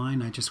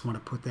timeline, I just want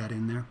to put that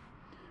in there.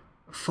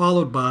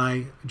 Followed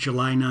by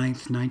July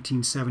 9th,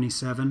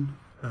 1977,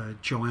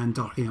 Joanne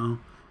Dorian,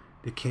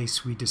 the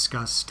case we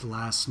discussed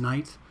last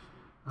night.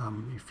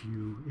 If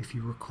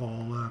you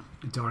recall,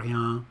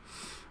 Dorian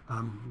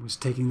was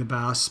taking the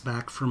bus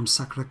back from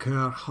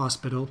Sacré-Cœur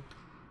Hospital,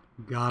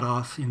 got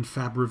off in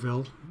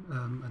Fabreville.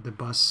 The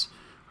bus,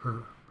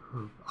 her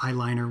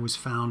eyeliner was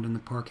found in the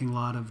parking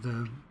lot of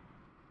the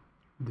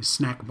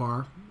snack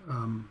bar,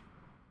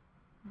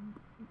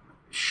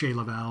 Chez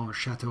Laval or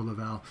Chateau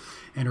Laval,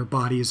 and her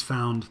body is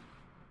found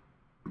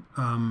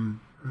in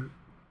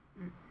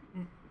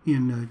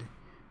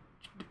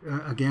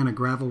again a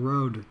gravel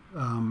road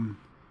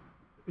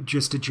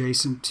just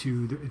adjacent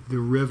to the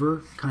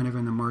river, kind of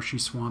in the marshy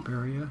swamp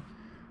area.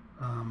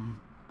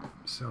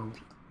 So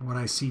what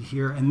I see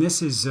here, and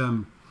this is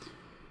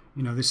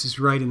this is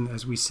right in,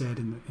 as we said,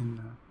 in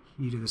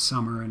the heat of the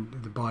summer,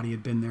 and the body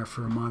had been there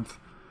for a month.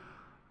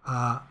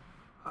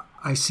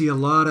 I see a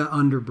lot of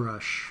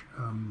underbrush,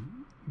 a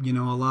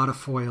lot of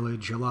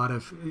foliage, a lot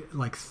of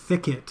like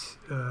thicket,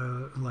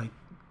 like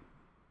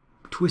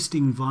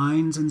twisting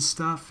vines and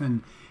stuff,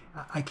 and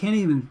I can't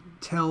even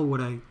tell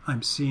what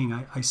I'm seeing.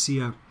 I see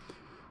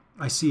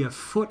a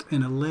foot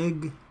and a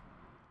leg,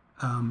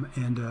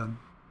 and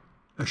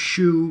a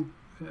shoe,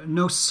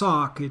 no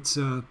sock. It's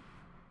what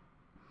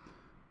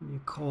do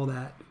you call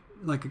that?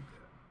 Like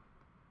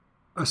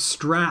a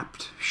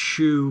strapped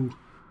shoe.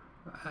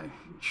 I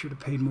should have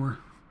paid more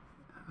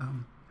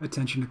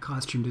attention to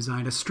costume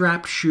design. A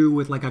strapped shoe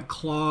with like a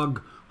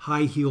clog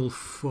high heel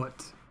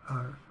foot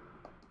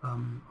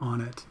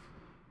on it,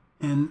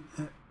 and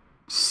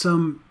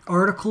some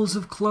articles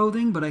of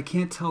clothing, but I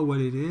can't tell what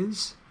it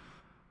is.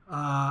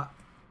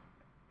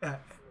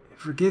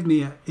 Forgive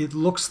me. It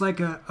looks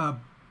like a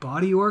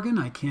body organ.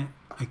 I can't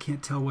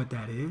tell what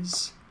that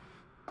is.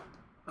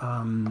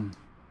 Again,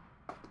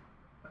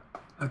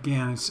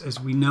 as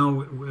we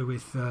know,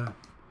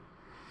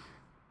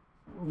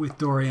 with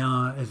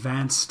Dorian,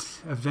 advanced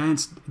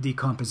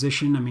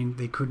decomposition. I mean,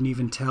 they couldn't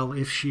even tell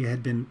if she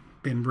had been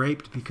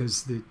raped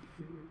because the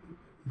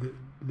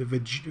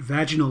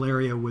vaginal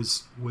area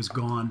was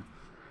gone.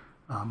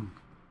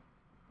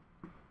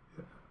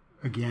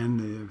 Again,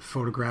 the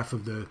photograph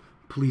of the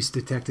police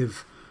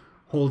detective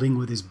holding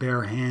with his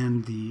bare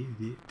hand the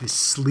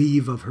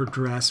sleeve of her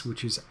dress,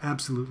 which is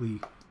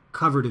absolutely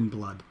covered in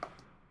blood.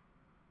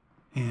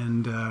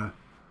 And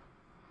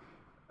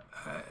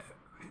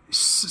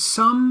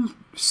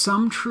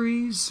some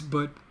trees,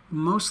 but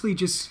mostly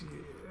just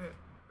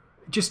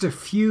a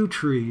few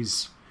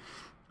trees,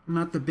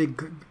 not the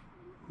big.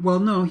 Well,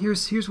 no.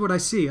 Here's what I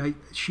see.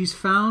 She's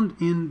found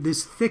in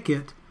this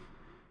thicket,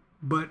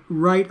 but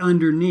right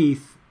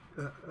underneath,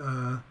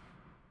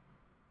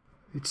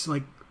 it's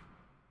like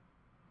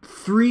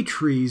 3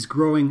 trees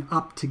growing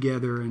up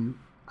together and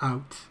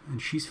out, and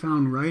she's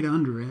found right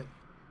under it,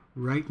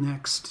 right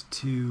next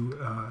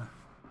to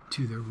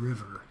the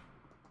river.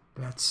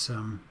 That's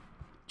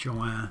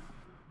Joanne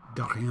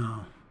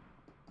Dorian.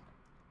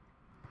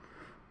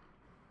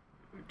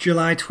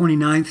 July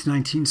 29th,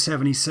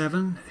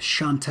 1977,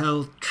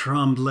 Chantal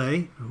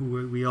Tremblay,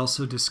 who we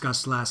also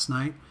discussed last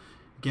night.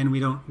 Again, we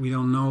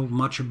don't know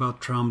much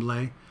about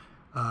Tremblay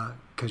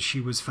because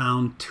she was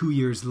found 2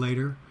 years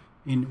later.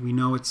 We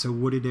know it's a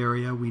wooded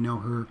area. We know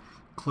her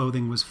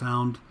clothing was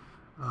found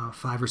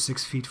 5 or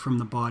 6 feet from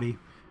the body,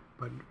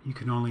 but you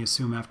can only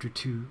assume after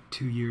two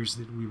years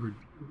that we were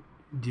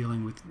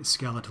dealing with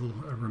skeletal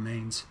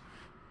remains.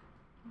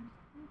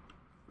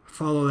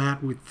 Follow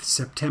that with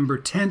September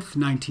 10th,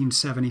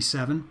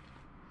 1977.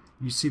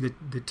 You see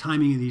that the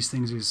timing of these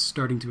things is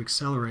starting to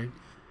accelerate.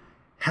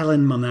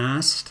 Helen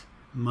Monast.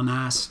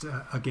 Monast,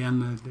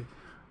 again,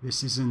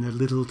 this is in the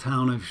little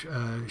town of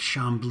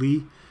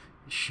Chambly.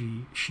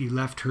 She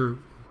left her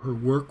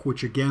work,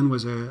 which again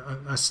was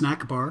a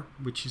snack bar,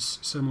 which is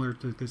similar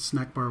to the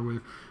snack bar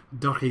where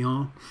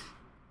Dorian,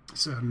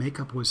 so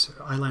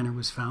eyeliner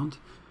was found.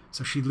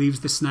 So she leaves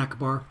the snack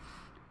bar.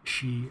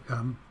 She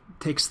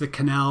takes the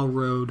canal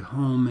road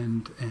home,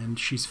 and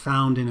she's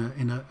found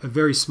in a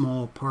very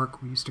small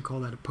park. We used to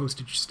call that a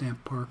postage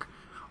stamp park,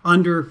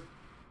 under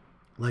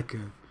like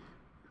a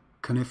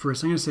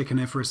coniferous. I'm going to say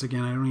coniferous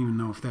again. I don't even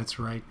know if that's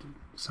right.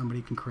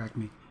 Somebody can correct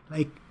me.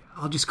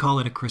 I'll just call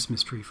it a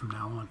Christmas tree from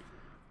now on,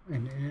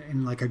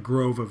 in like a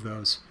grove of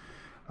those.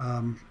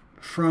 From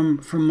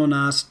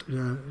Monast,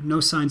 no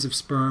signs of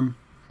sperm,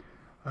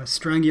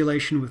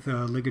 strangulation with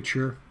a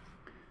ligature.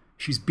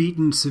 She's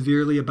beaten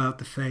severely about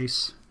the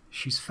face.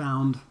 She's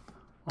found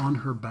on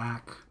her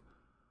back.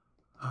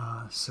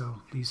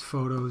 So these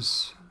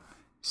photos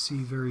see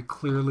very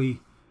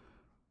clearly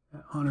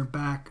on her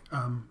back.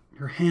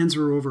 Her hands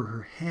are over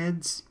her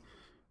heads,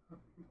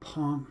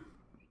 palm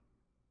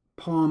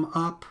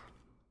up.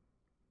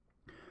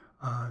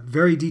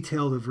 Very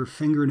detailed of her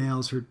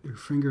fingernails. Her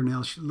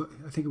fingernails,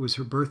 I think it was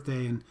her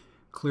birthday, and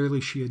clearly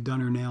she had done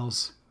her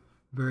nails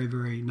very,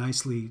 very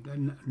nicely.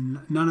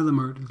 None of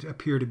them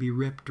appear to be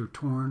ripped or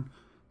torn,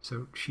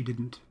 so she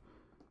didn't.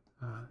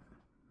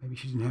 Maybe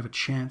she didn't have a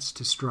chance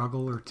to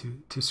struggle or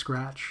to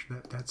scratch.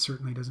 That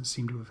certainly doesn't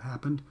seem to have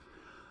happened.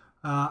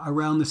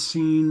 Around the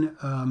scene,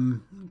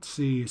 let's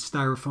see, a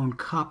styrofoam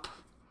cup.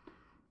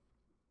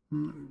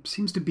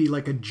 Seems to be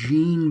like a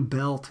jean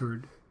belt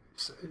or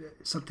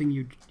something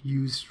you'd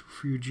use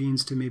for your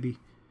jeans to maybe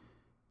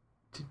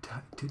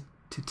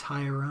to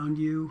tie around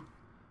you.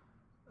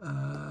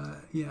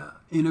 Yeah,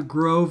 in a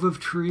grove of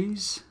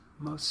trees,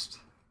 most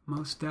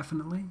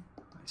definitely.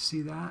 I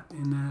see that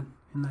in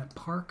that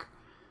park.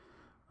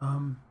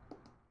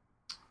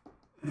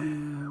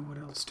 And what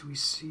else do we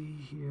see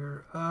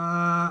here?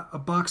 A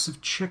box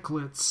of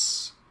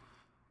chiclets,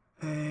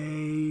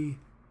 a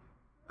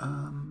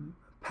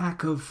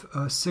pack of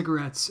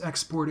cigarettes,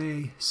 Export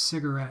A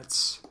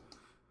cigarettes.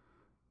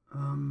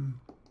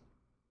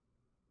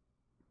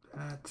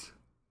 That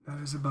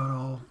is about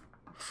all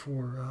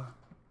for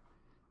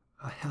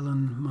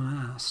Helen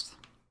Monast.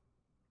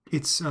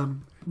 It's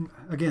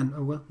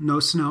again, well, no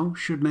snow.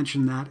 Should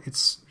mention that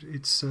it's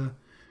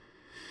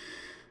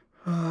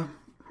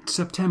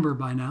September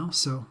by now,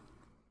 so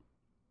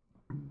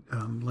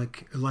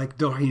like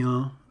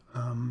Dorian,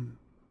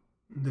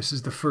 this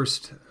is the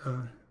first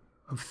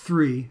of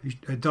 3,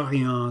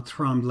 Dorian,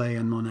 Tremblay,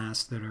 and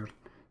Monast, that are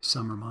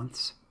summer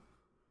months.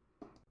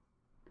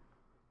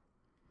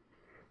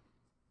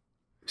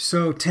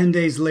 So 10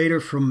 days later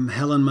from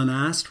Helen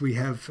Monast, we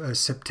have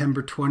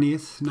September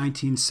 20th,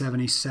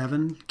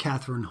 1977,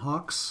 Catherine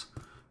Hawkes.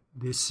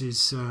 This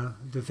is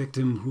the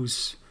victim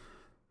who's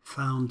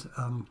found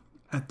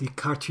at the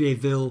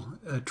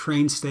Cartierville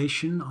train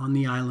station on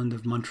the island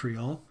of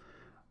Montreal.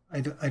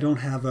 I don't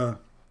have a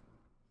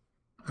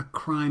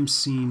crime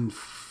scene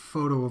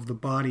photo of the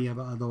body,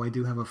 although I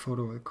do have a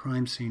photo of the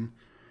crime scene.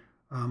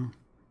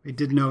 They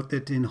did note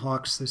that in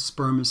Hawks, the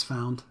sperm is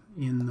found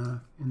in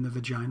the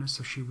vagina,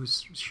 so she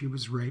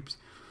was raped.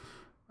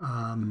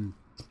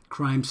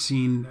 Crime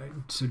scene,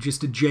 so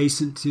just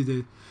adjacent to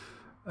the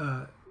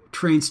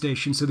train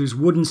station. So there's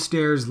wooden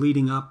stairs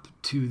leading up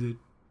to the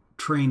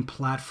train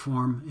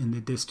platform in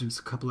the distance,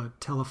 a couple of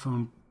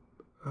telephone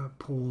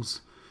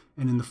poles,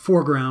 and in the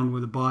foreground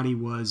where the body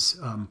was,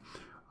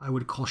 I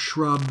would call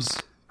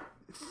shrubs,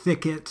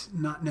 thicket,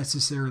 not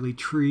necessarily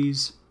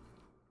trees.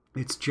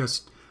 It's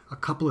just a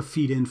couple of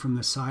feet in from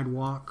the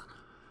sidewalk,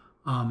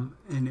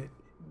 and it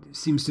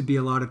seems to be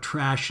a lot of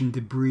trash and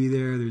debris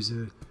there. There's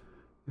a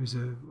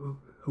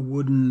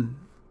wooden,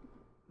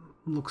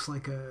 looks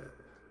like a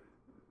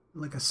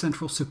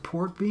central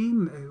support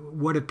beam.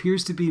 What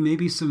appears to be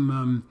maybe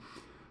some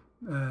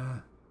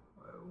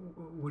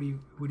what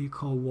do you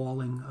call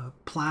walling?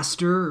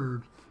 Plaster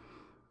or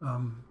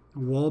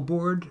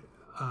wallboard,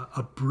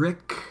 a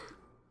brick,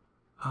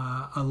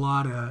 a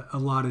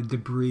lot of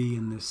debris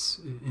in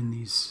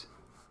these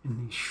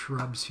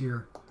shrubs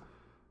here.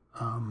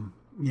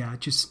 Yeah, it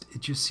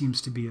just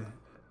seems to be a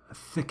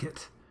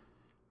thicket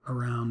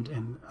around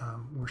and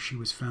where she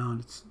was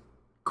found. It's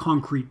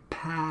concrete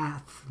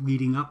path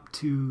leading up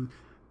to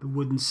the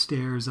wooden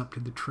stairs up to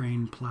the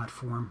train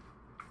platform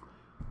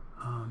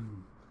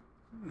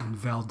in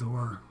Val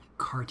d'Or,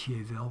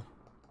 Cartierville.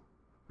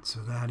 So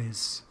that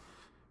is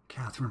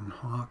Catherine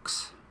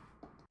Hawks.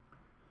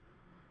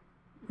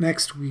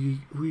 Next, we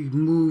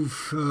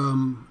move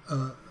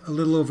a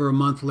little over a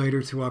month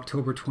later to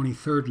October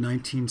 23rd,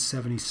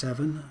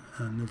 1977,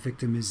 and the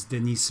victim is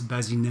Denise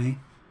Bazinet.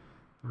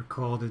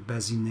 Recall that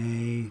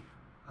Bazinet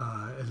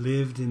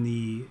lived in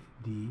the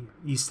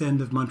east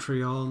end of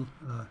Montreal,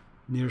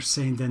 near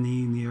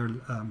Saint-Denis, near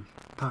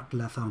Parc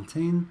La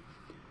Fontaine.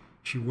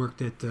 She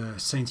worked at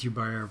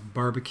Saint-Hubert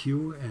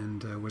Barbecue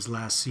and was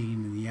last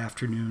seen in the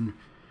afternoon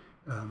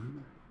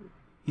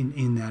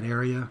in that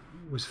area.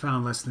 Was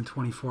found less than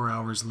 24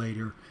 hours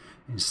later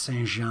in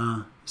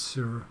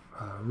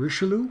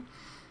Saint-Jean-sur-Richelieu.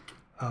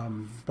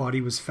 Body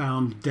was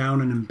found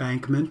down an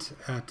embankment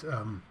at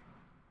a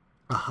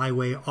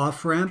highway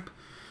off-ramp,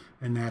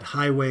 and that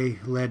highway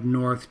led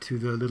north to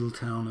the little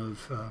town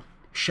of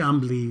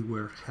Chambly,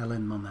 where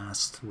Helen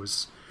Monast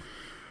was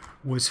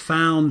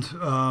found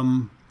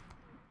a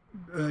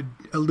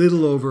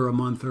little over a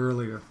month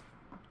earlier.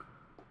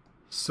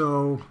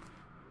 So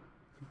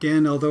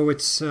again, although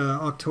it's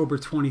October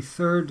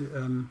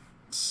 23rd,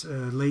 it's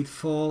late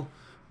fall,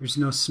 there's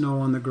no snow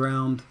on the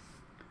ground.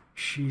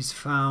 She's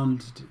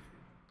found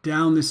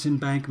down this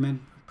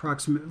embankment,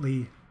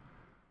 approximately,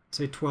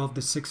 say, 12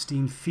 to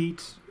 16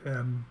 feet.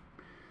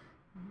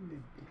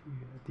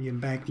 The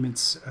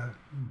embankment's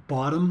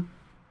bottom.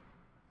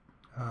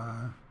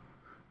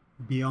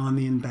 Beyond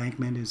the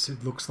embankment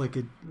it looks like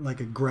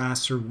a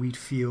grass or wheat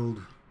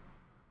field,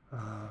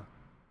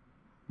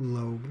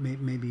 low,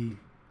 maybe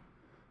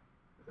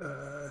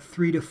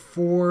 3 to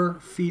 4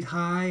 feet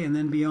high, and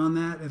then beyond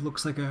that it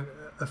looks like a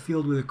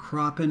field with a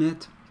crop in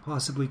it,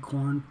 possibly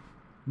corn.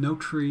 No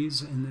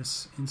trees in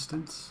this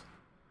instance.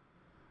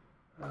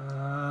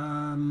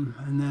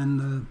 And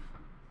then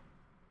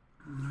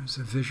there's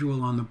a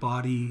visual on the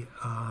body.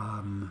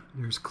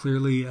 There's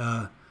clearly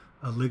a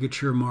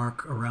ligature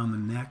mark around the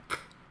neck,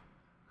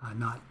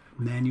 not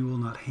manual,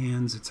 not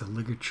hands, it's a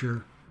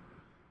ligature.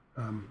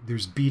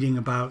 There's beating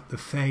about the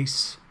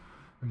face.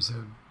 There's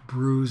a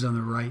bruise on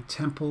the right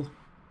temple.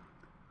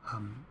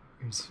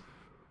 There's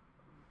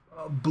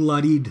a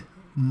bloodied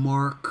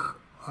mark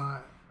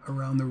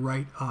around the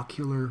right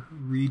ocular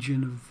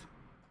region of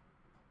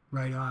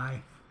right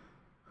eye.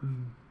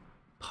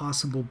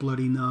 Possible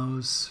bloody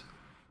nose.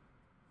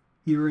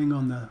 Earring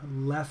on the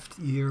left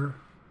ear.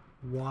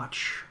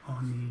 Watch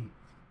on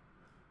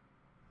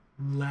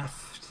the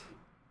left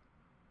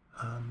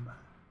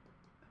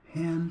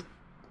hand.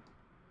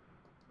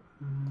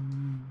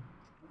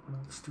 What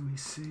else do we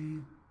see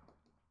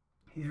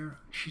here?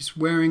 She's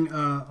wearing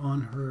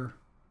on her,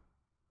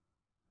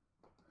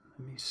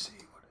 let me see,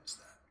 what is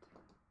that?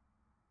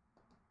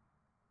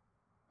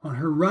 On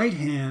her right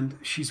hand,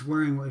 she's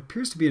wearing what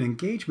appears to be an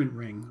engagement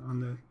ring on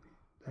the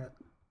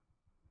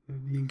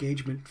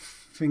engagement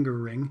finger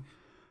ring,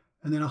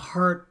 and then a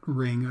heart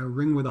ring, a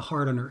ring with a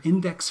heart on her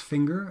index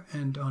finger,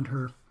 and on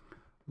her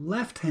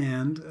left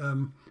hand,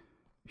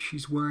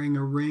 she's wearing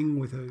a ring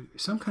with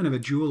some kind of a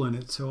jewel in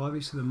it. So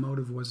obviously the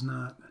motive was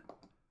not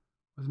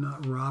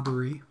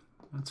robbery,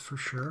 that's for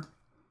sure.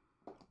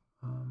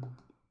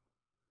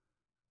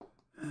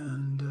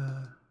 And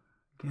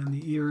again,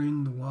 the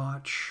earring, the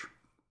watch,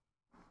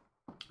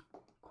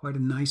 quite a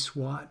nice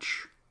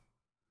watch.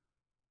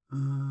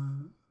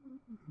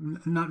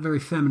 Not very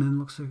feminine,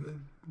 looks like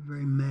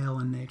very male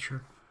in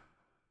nature.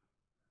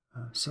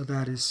 So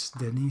that is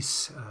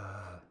Denise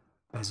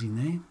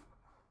Bazinet.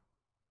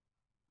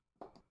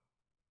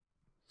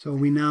 So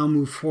we now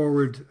move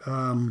forward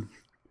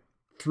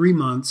 3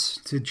 months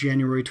to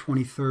January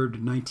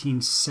 23rd,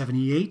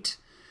 1978.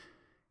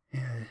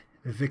 The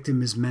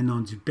victim is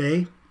Manon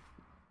Dubé,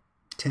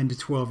 10 to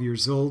 12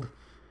 years old,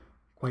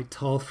 quite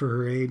tall for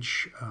her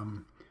age.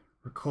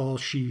 Recall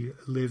she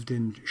lived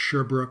in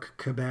Sherbrooke,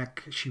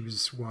 Quebec. She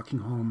was walking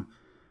home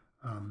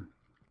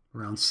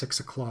around 6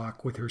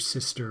 o'clock with her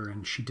sister,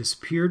 and she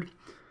disappeared.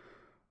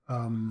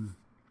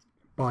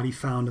 Body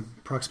found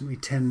approximately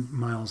 10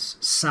 miles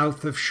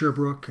south of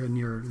Sherbrooke,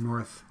 near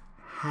North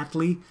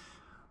Hatley,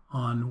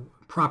 on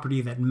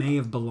property that may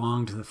have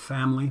belonged to the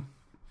family.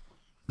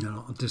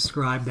 Now, I'll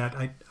describe that.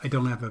 I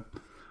don't have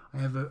I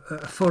have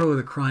a photo of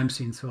the crime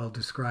scene, so I'll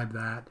describe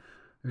that.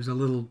 There's a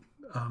little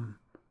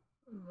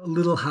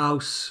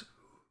house,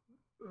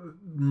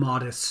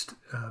 modest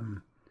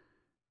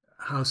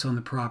house on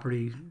the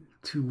property,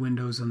 2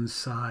 windows on the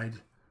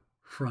side,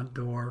 front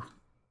door.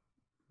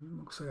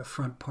 Looks like a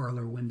front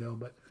parlor window,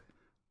 but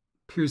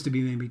appears to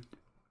be maybe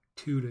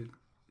 2 to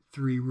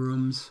 3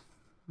 rooms.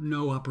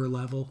 No upper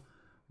level,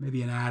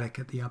 maybe an attic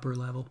at the upper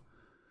level.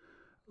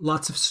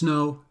 Lots of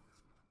snow.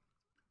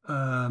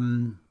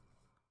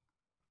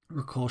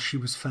 Recall she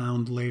was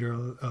found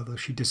later, although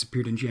she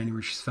disappeared in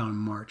January. She's found in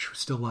March.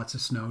 Still lots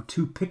of snow.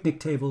 2 picnic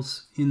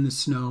tables in the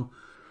snow.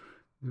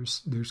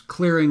 There's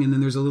clearing, and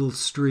then there's a little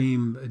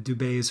stream.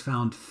 Dubé is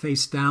found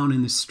face down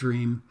in the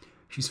stream.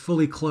 She's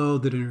fully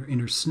clothed in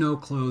her snow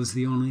clothes.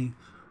 The only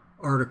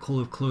article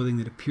of clothing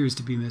that appears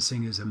to be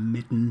missing is a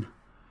mitten.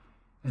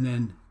 And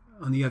then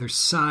on the other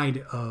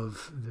side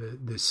of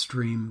the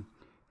stream,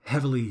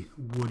 heavily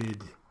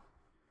wooded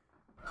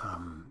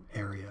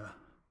area.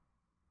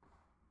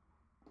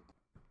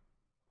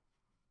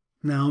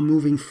 Now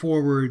moving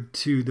forward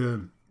to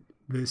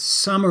the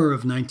summer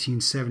of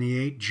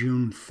 1978,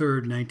 June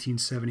 3rd,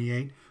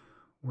 1978,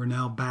 we're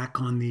now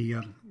back on the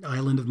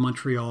island of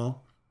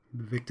Montreal.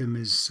 The victim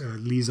is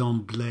Lise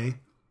Blais.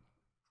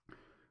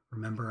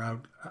 Remember,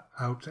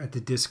 out at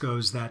the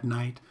discos that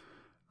night,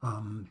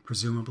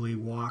 presumably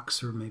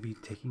walks or maybe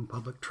taking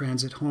public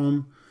transit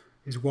home,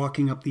 is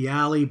walking up the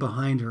alley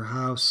behind her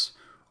house,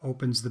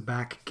 opens the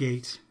back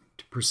gate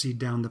to proceed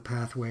down the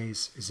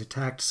pathways, is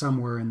attacked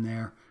somewhere in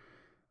there.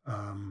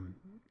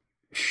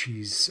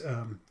 She's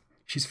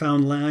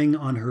found lying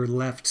on her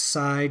left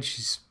side.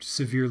 She's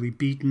severely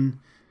beaten.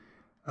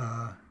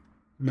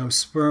 No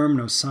sperm,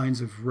 no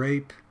signs of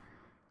rape.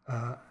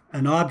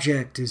 An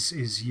object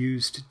is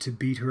used to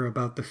beat her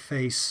about the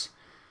face.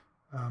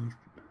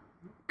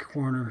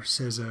 Coroner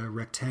says a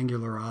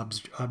rectangular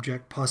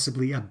object,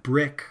 possibly a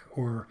brick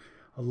or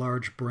a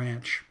large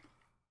branch.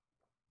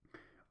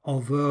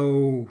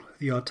 Although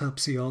the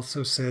autopsy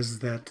also says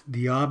that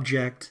the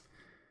object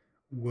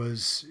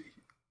was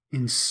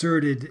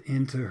inserted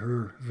into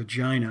her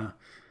vagina,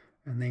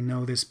 and they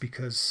know this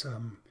because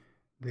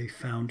they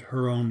found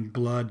her own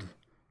blood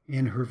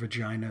in her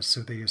vagina,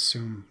 so they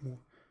assume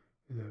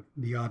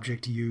the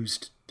object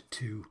used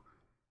to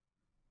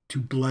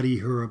bloody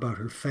her about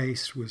her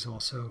face was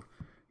also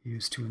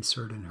used to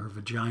insert in her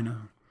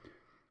vagina.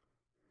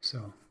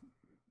 So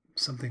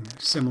something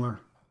similar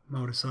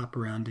modus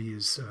operandi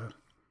is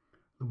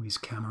Louise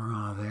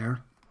Camara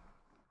there.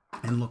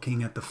 And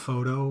looking at the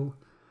photo,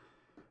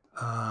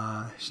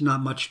 there's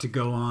not much to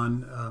go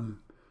on.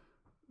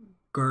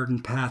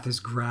 Garden path is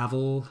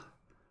gravel,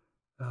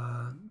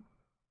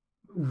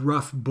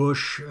 rough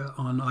bush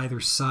on either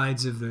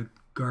sides of the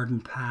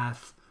garden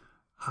path.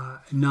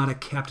 Not a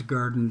kept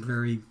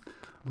garden,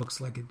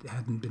 looks like it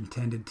hadn't been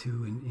tended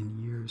to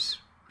in years.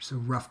 So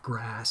rough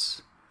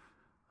grass.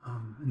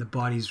 And the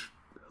body's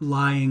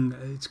lying,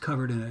 it's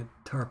covered in a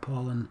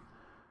tarpaulin,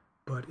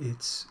 but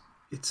it's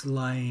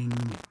lying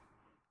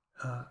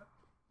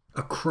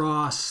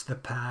across the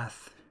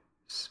path.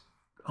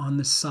 On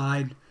the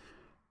side,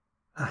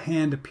 a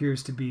hand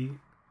appears to be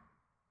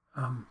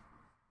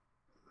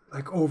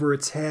like over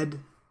its head,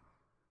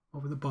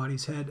 over the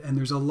body's head, and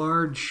there's a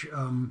large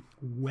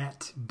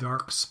wet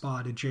dark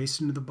spot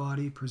adjacent to the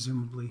body,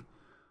 presumably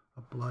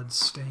a blood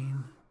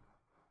stain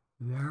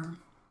there.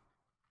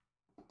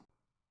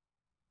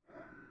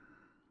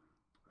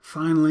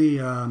 Finally,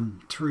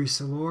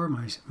 Theresa Lohr,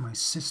 my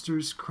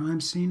sister's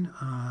crime scene.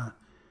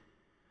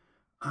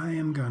 I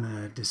am going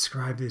to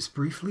describe this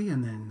briefly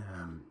and then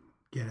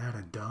get out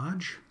of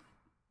Dodge,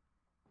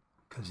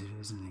 because it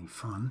isn't any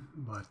fun.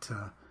 But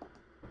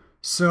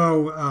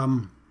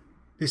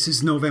this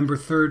is November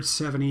 3rd,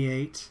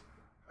 78.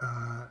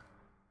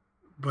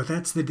 But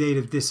that's the date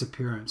of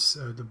disappearance.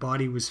 The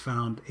body was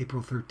found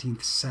April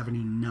 13th,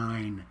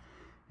 79.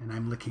 And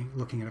I'm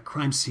looking at a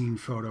crime scene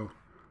photo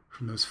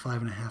from those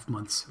 5.5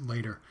 months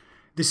later.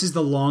 This is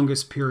the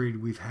longest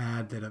period we've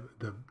had that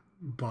the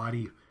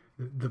body,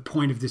 the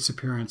point of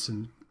disappearance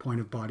and point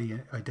of body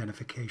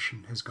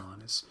identification has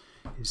gone.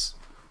 Is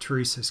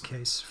Theresa's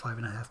case,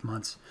 5.5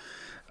 months.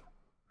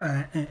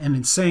 And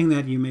in saying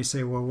that, you may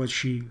say, well, was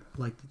she,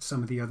 like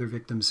some of the other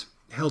victims,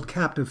 held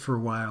captive for a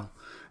while?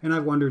 And I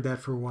wondered that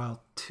for a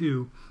while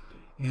too.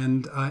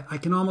 And I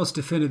can almost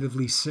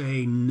definitively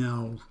say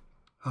no.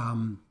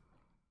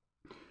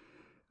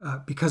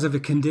 Because of a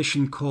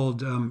condition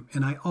called,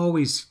 and I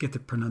always get the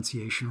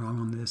pronunciation wrong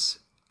on this,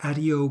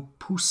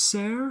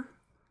 adiopousaire,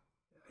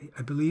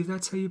 I believe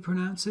that's how you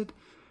pronounce it.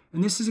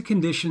 And this is a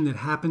condition that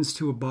happens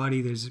to a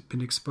body that has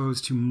been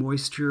exposed to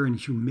moisture and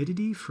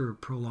humidity for a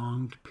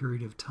prolonged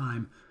period of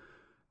time.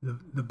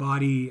 The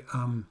body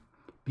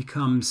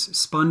becomes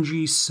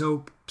spongy,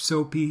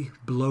 soapy,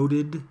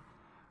 bloated,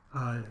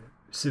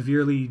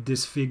 severely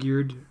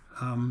disfigured.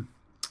 And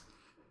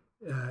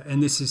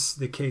this is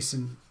the case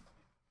in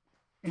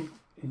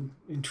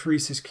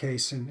Theresa's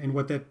case. And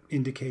what that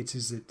indicates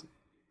is that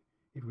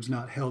it was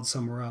not held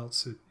somewhere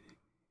else.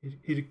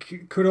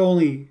 It could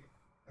only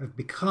have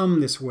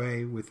become this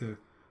way with a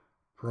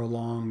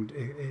prolonged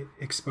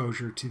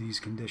exposure to these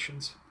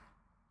conditions.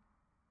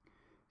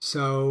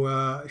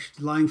 So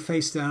lying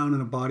face down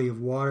in a body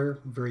of water,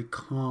 a very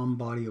calm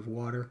body of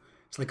water.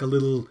 It's like a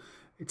little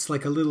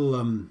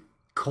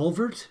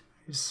culvert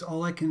is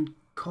all I can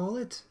call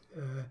it.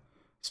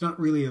 It's not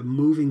really a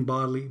moving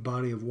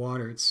body of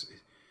water. It's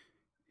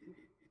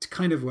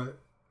kind of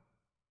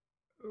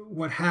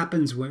what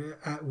happens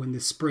when the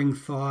spring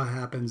thaw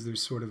happens.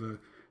 There's sort of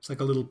it's like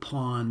a little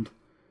pond,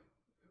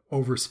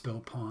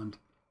 overspill pond.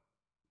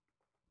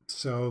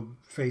 So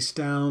face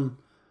down,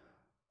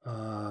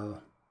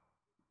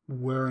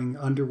 wearing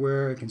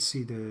underwear. I can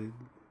see the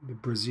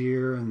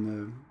brassiere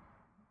and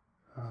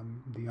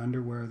the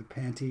underwear, the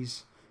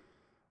panties.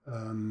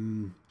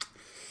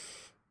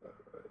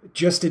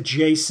 Just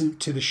adjacent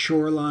to the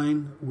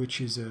shoreline,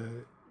 which is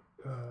a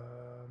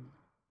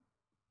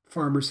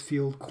farmer's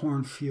field,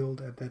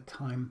 cornfield at that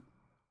time.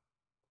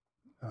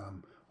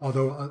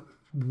 Although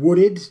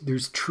wooded,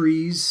 there's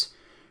trees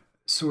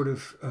sort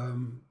of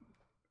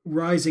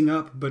rising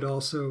up, but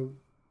also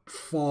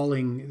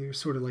falling. They're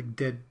sort of like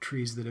dead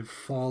trees that have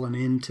fallen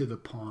into the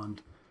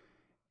pond.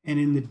 And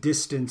in the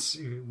distance,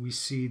 we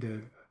see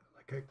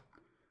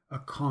a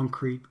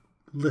concrete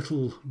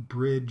little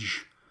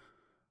bridge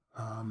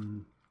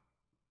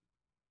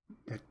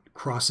that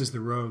crosses the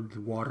road.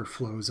 The water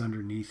flows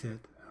underneath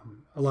it.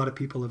 A lot of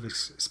people have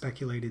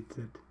speculated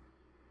that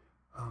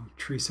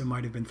Theresa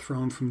might have been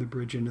thrown from the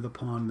bridge into the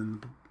pond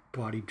and the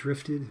body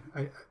drifted.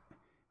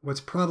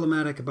 What's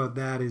problematic about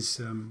that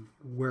is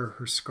where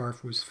her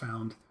scarf was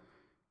found.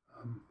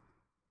 It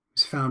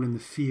was found in the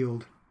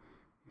field.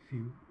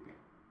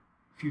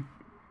 If you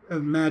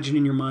imagine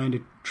in your mind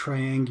a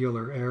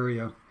triangular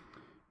area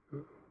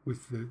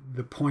with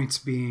the points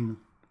being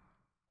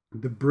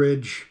the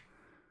bridge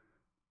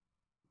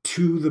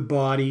to the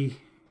body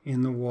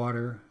in the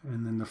water,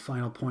 and then the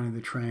final point of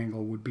the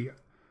triangle would be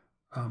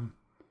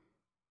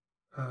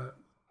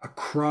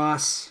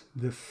across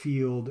the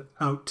field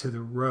out to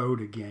the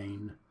road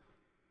again.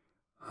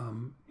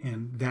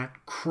 And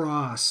that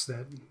cross,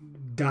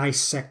 that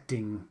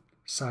dissecting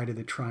side of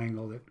the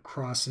triangle that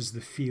crosses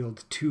the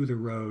field to the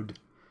road,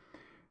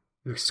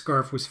 the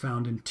scarf was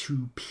found in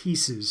two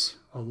pieces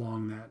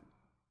along that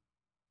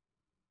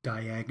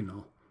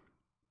diagonal.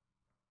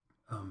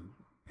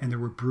 And there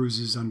were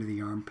bruises under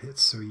the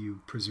armpits, so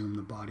you presume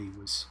the body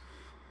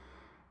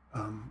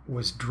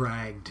was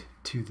dragged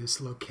to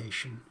this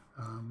location.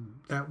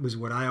 That was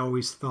what I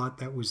always thought.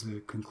 That was the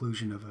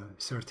conclusion of a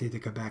Sûreté de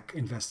Québec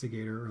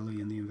investigator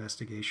early in the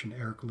investigation.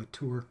 Eric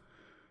Latour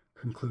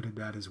concluded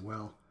that as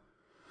well.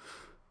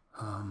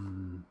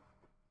 And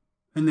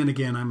then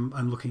again,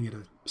 I'm looking at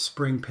a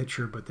spring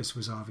picture, but this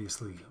was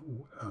obviously,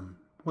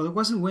 well, it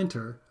wasn't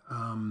winter.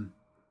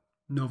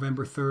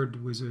 November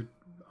 3rd was an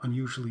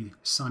unusually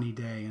sunny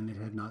day, and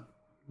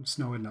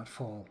snow had not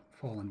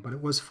fallen, but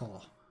it was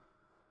fall.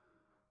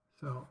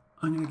 So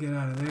I'm going to get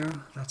out of there.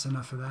 That's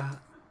enough of that.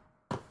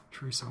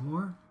 Theresa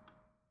more.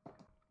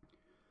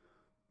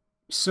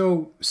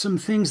 So some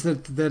things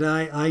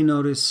that I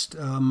noticed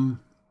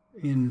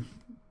in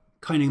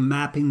kind of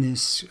mapping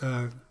this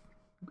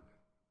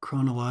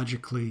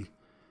chronologically.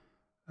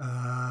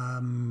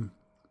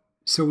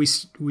 So we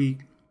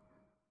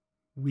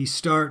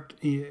start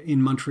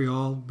in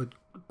Montreal, but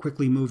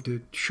quickly move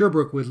to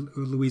Sherbrooke with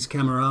Louise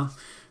Camara,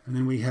 and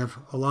then we have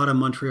a lot of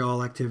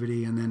Montreal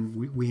activity, and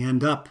then we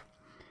end up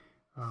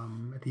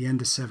at the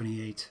end of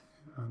 78,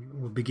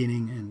 well,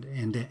 beginning and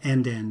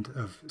end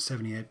of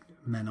 78,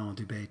 Manon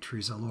Dubé,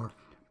 Theresa Lohr,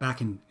 back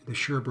in the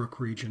Sherbrooke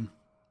region.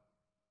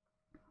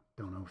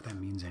 Don't know if that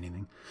means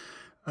anything.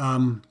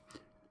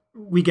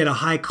 We get a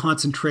high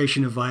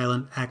concentration of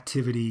violent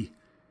activity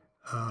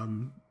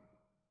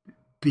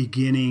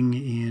beginning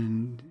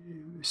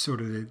in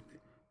sort of the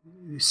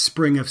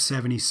spring of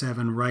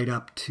 77 right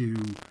up to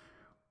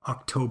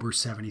October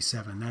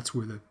 77. That's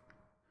where the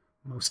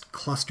most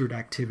clustered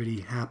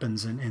activity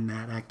happens, and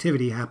that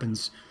activity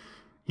happens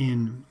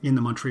in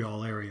the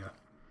Montreal area.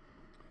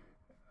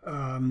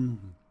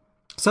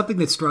 Something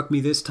that struck me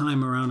this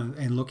time around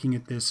and looking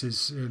at this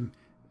is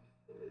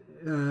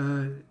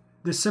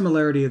the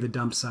similarity of the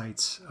dump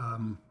sites.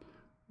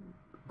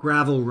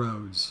 Gravel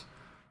roads,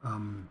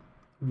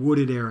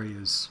 wooded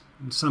areas,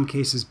 in some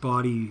cases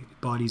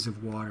bodies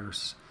of water,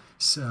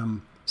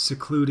 some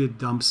secluded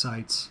dump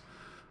sites,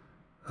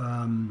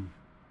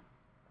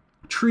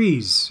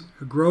 trees,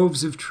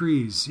 groves of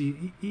trees.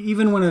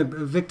 Even when a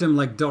victim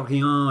like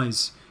Dorian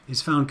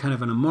is found kind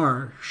of in a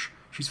marsh,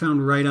 she's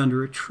found right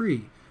under a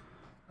tree.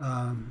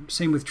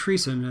 Same with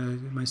Theresa,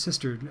 my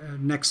sister,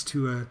 next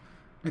to a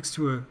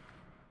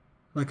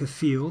like a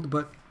field,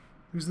 but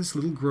there's this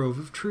little grove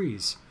of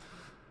trees.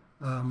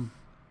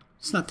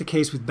 It's not the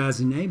case with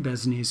Bazinet.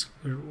 Bazinet is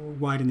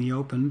wide in the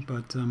open,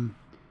 but and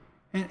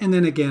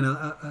then again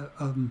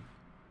a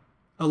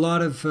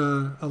lot of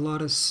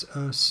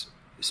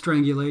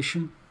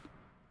strangulation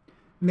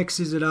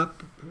mixes it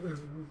up.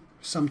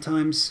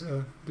 Sometimes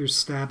there's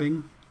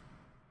stabbing.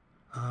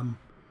 I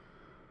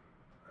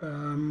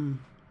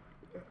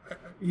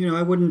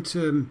wouldn't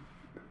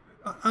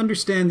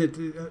understand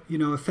that.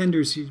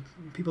 Offenders.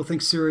 People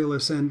think serial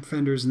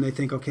offenders, and they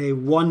think, okay,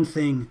 one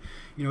thing.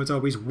 It's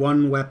always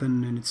one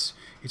weapon, and it's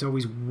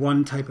always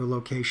one type of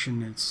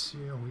location. It's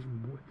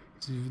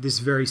this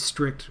very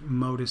strict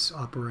modus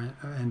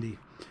operandi.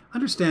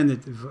 Understand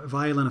that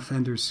violent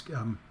offenders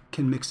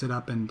can mix it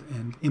up and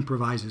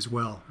improvise as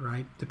well,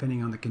 right?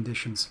 Depending on the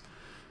conditions.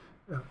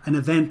 An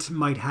event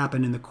might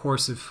happen in the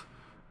course of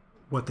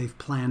what they've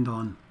planned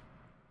on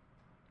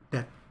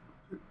that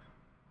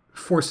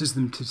forces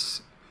them to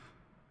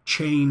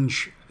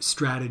change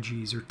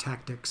strategies or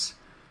tactics.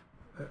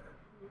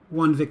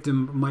 One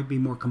victim might be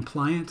more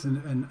compliant,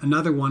 and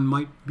another one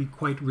might be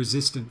quite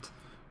resistant,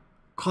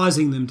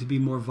 causing them to be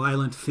more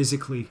violent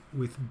physically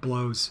with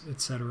blows,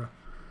 etc.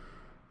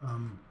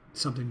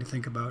 Something to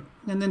think about.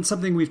 And then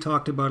something we've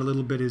talked about a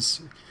little bit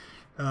is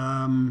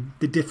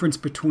the difference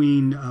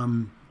between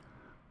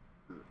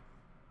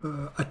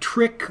a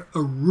trick,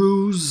 a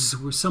ruse,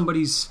 where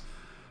somebody's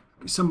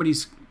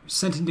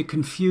sent into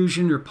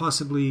confusion or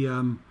possibly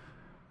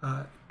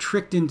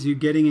tricked into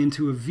getting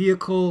into a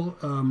vehicle.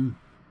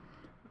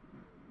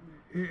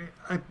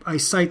 I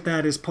cite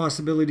that as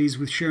possibilities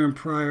with Sharon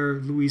Pryor,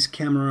 Louise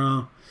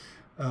Cameron,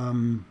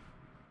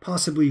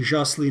 possibly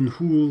Jocelyne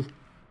Houle,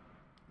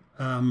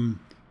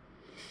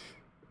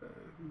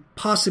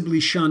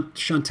 possibly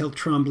Chantal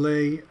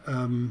Tremblay,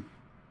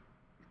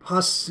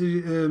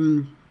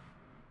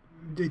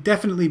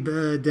 definitely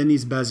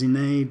Denise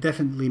Bazinet,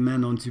 definitely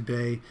Manon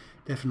Dubé,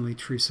 definitely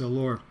Theresa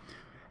Houle,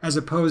 as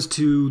opposed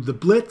to the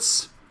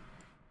Blitz,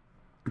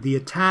 the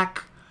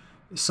attack,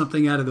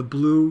 something out of the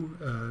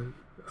blue,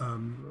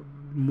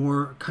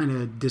 more kind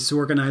of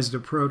disorganized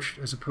approach,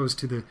 as opposed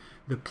to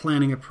the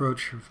planning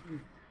approach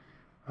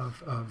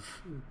of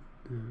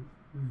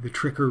the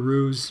trick or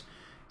ruse.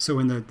 So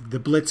in the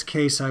Blitz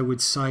case, I would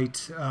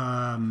cite,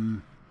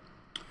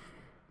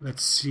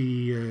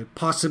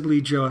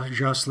 possibly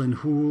Jocelyne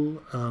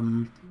Houle,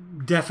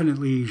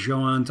 definitely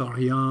Joan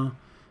Dorian,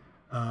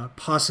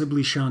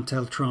 possibly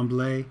Chantal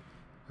Tremblay,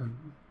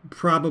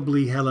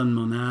 probably Helen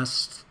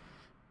Monast,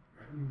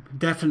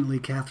 definitely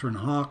Catherine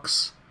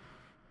Hawkes,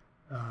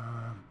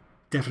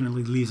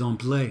 definitely Lise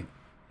Amblay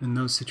in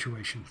those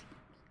situations.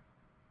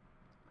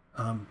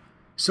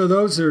 So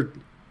those are,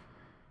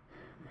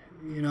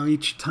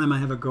 each time I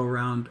have a go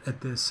around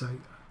at this, I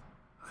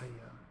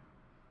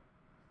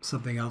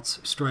something else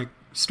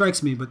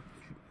strikes me, but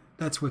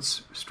that's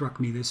what's struck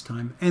me this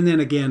time. And then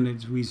again,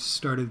 as we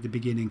started at the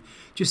beginning,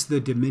 just the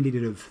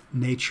diminutive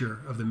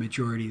nature of the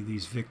majority of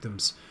these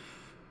victims.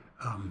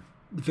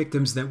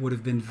 Victims that would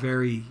have been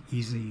very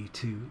easy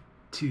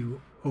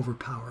to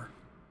overpower.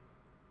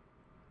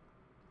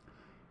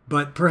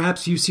 But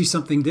perhaps you see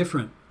something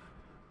different.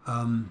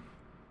 And,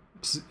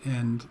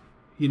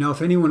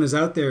 if anyone is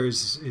out there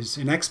is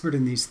an expert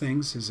in these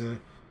things, in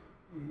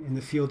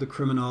the field of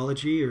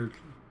criminology or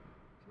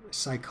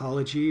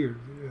psychology, or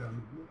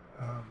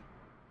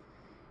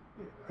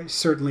I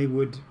certainly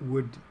would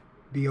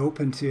be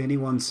open to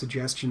anyone's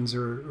suggestions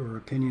or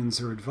opinions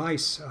or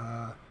advice.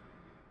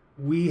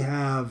 We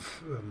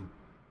have,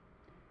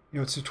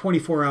 it's a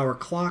 24-hour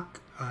clock.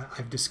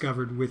 I've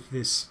discovered with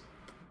this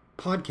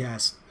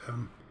podcast.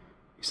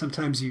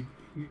 Sometimes you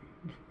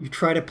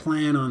try to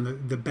plan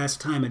on the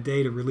best time of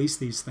day to release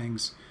these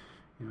things.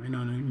 I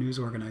know news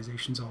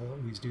organizations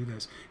always do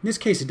this. In this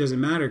case, it doesn't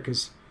matter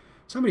because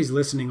somebody's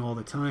listening all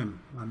the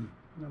time.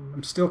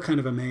 I'm still kind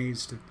of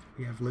amazed that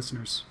we have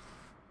listeners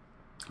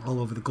all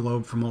over the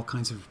globe from all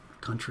kinds of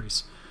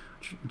countries.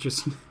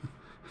 Just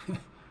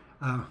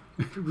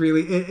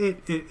really,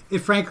 it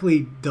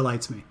frankly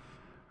delights me.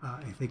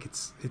 I think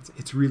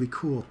it's really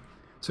cool.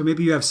 So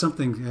maybe you have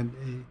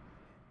something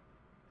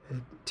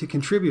to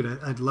contribute.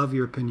 I'd love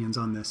your opinions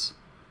on this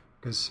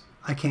because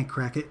I can't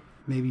crack it.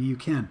 Maybe you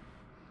can.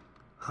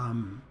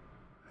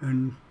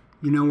 And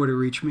you know where to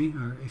reach me,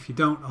 or if you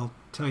don't, I'll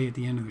tell you at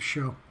the end of the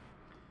show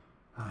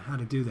how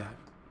to do that.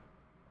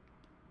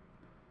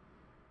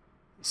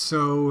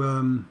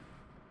 So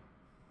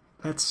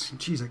that's,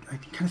 geez, I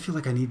kind of feel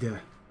like I need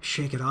to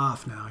shake it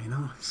off now,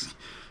 It's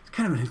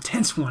kind of an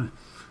intense one.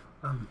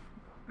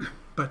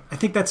 But I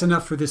think that's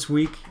enough for this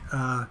week.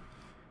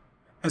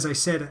 As I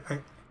said, I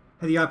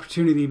had the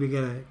opportunity to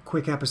get a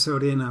quick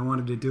episode in. I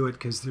wanted to do it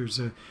because there's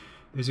a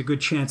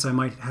good chance I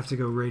might have to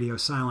go radio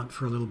silent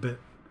for a little bit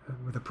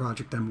with a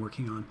project I'm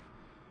working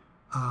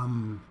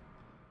on.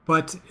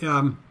 But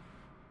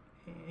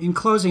in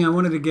closing, I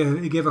wanted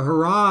to give a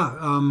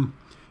hurrah.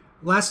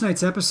 Last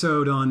night's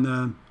episode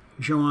on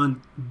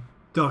Joan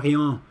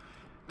Dorian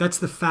That's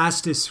the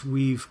fastest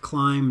we've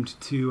climbed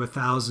to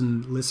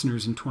 1,000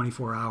 listeners in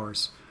 24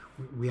 hours.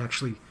 We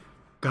actually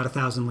got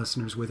 1,000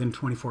 listeners within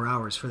 24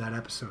 hours for that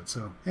episode.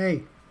 So,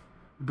 hey,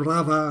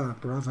 brava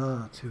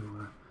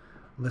to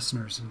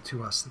listeners and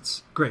to us.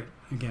 That's great.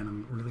 Again,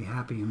 I'm really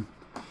happy. And,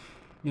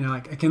 you know, I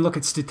can look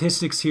at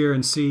statistics here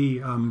and see,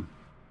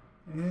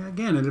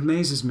 again, it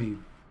amazes me.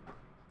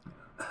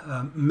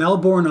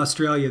 Melbourne,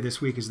 Australia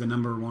this week is the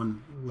 #1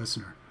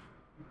 listener.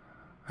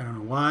 I don't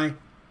know why,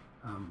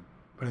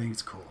 but I think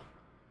it's cool.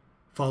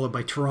 Followed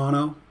by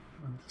Toronto.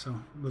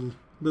 So little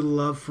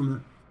love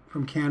from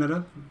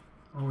Canada.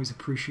 Always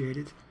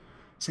appreciated.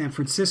 San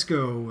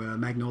Francisco,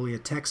 Magnolia,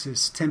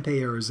 Texas,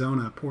 Tempe,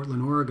 Arizona,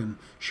 Portland, Oregon,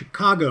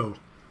 Chicago,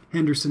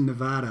 Henderson,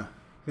 Nevada,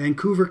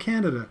 Vancouver,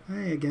 Canada.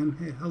 Hey, again,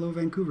 hey, hello,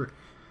 Vancouver.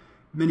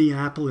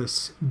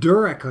 Minneapolis,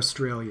 Durack,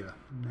 Australia.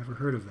 Never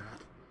heard of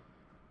that.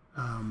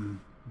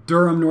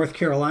 Durham, North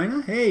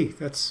Carolina. Hey,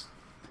 that's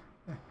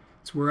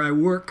where I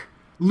work.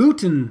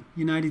 Luton,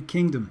 United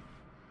Kingdom.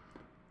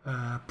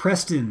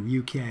 Preston,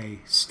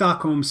 UK.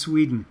 Stockholm,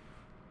 Sweden.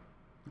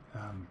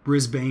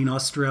 Brisbane,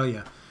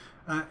 Australia.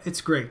 It's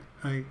great.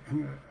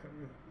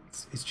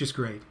 It's just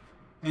great.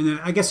 And then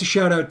I guess a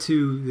shout out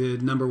to the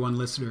 #1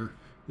 listener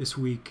this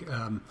week,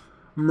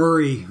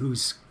 Murray,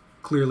 who's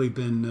clearly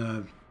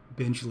been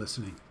binge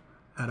listening.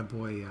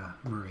 Attaboy,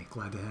 Murray.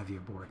 Glad to have you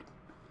aboard.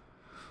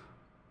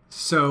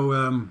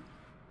 So,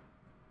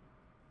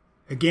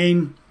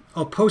 again,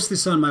 I'll post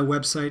this on my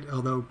website,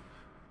 although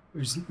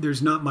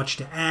there's not much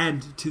to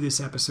add to this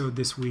episode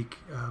this week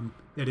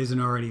that isn't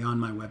already on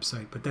my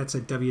website, but that's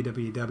at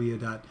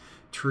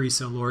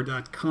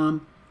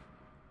www.theresalore.com.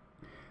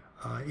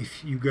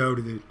 If you go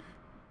to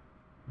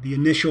the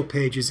initial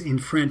pages in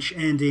French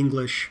and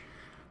English,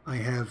 I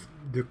have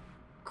the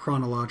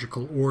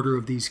chronological order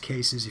of these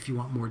cases. If you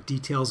want more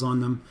details on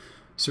them,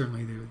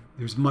 certainly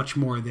there's much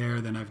more there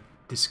than I've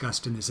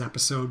discussed in this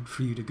episode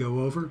for you to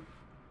go over.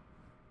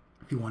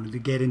 If you wanted to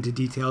get into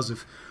details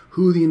of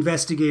who the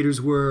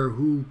investigators were,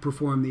 who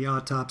performed the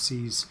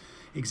autopsies,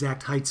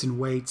 exact heights and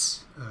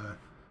weights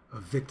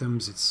of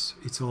victims,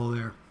 it's all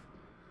there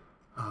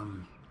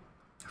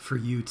for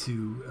you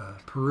to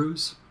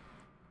peruse.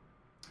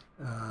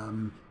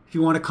 If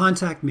you want to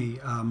contact me,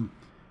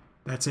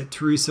 that's at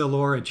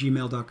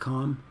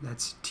theresalore@gmail.com.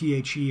 That's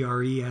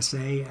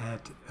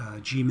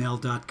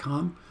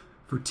THERESA@gmail.com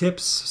for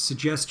tips,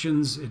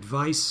 suggestions,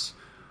 advice,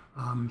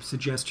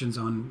 suggestions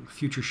on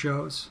future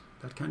shows,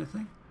 that kind of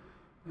thing.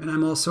 And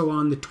I'm also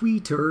on the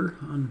Twitter.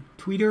 On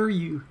Twitter,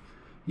 you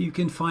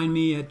can find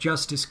me at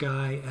Justice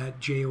Guy, at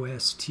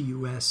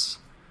JOSTUS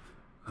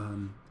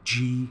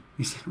G.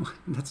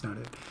 That's not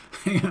it.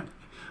 Hang on.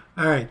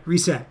 All right,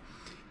 reset.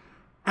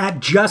 At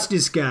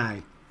Justice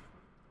Guy,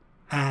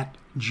 at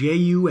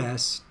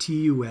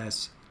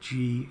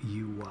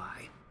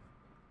JUSTUSGUY.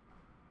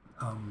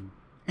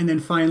 And then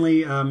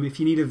finally, if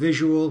you need a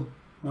visual,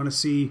 want to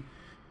see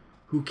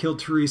who killed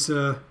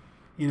Theresa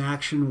in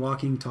action,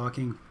 walking,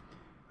 talking,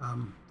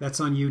 that's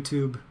on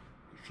YouTube.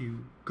 If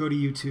you go to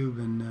YouTube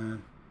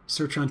and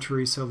search on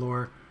Theresa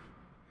Lore,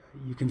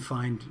 you can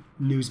find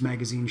news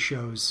magazine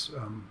shows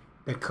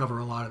that cover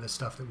a lot of the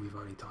stuff that we've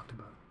already talked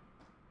about.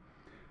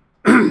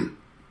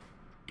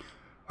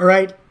 All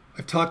right,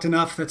 I've talked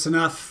enough. That's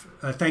enough.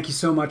 Thank you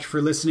so much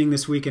for listening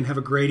this week, and have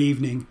a great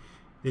evening.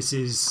 This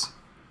is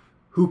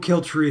Who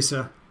Killed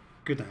Theresa.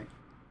 Good night.